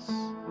lights.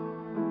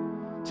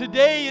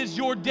 Today is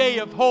your day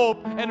of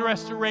hope and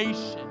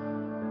restoration.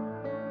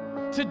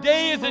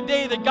 Today is a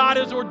day that God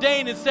has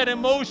ordained and set in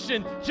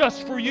motion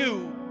just for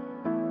you.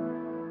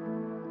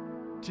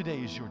 Today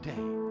is your day.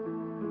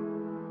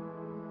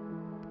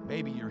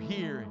 Maybe you're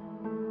here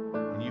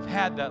and you've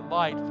had that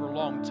light for a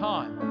long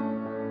time.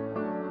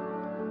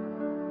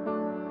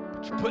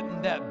 But you're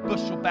putting that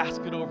bushel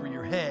basket over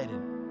your head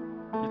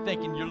and you're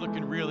thinking you're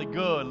looking really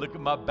good. Look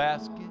at my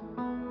basket.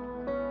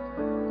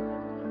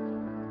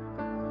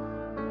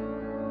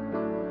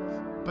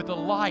 But the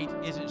light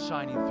isn't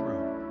shining through.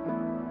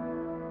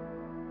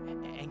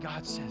 And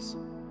God says,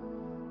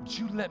 would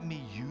you let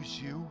me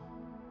use you?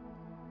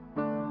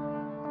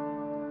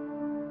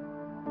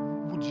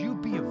 Would you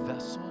be a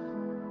vessel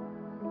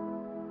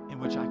in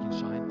which I can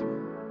shine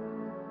through?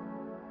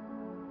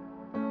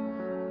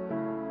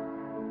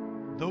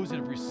 Those that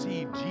have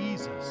received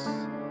Jesus,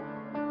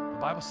 the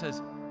Bible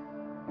says,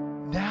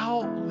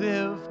 now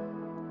live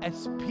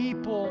as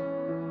people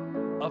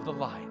of the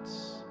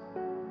lights.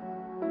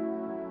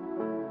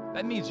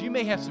 That means you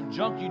may have some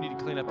junk you need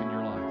to clean up in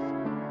your life.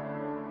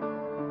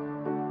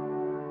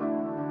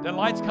 That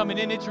light's coming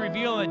in, it's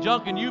revealing that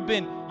junk, and you've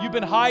been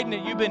hiding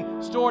it, you've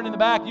been storing it in the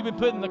back, you've been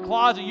putting it in the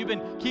closet, you've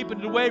been keeping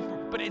it away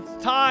from. But it's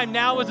time,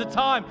 now is the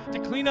time to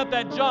clean up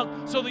that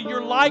junk so that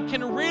your light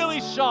can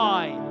really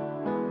shine.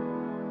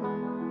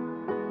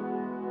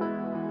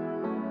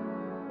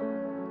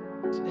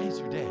 Today's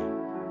your day.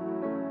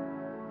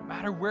 No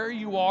matter where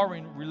you are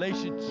in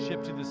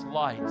relationship to this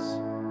light,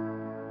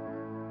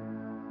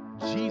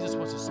 Jesus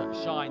wants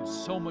to shine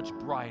so much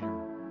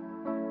brighter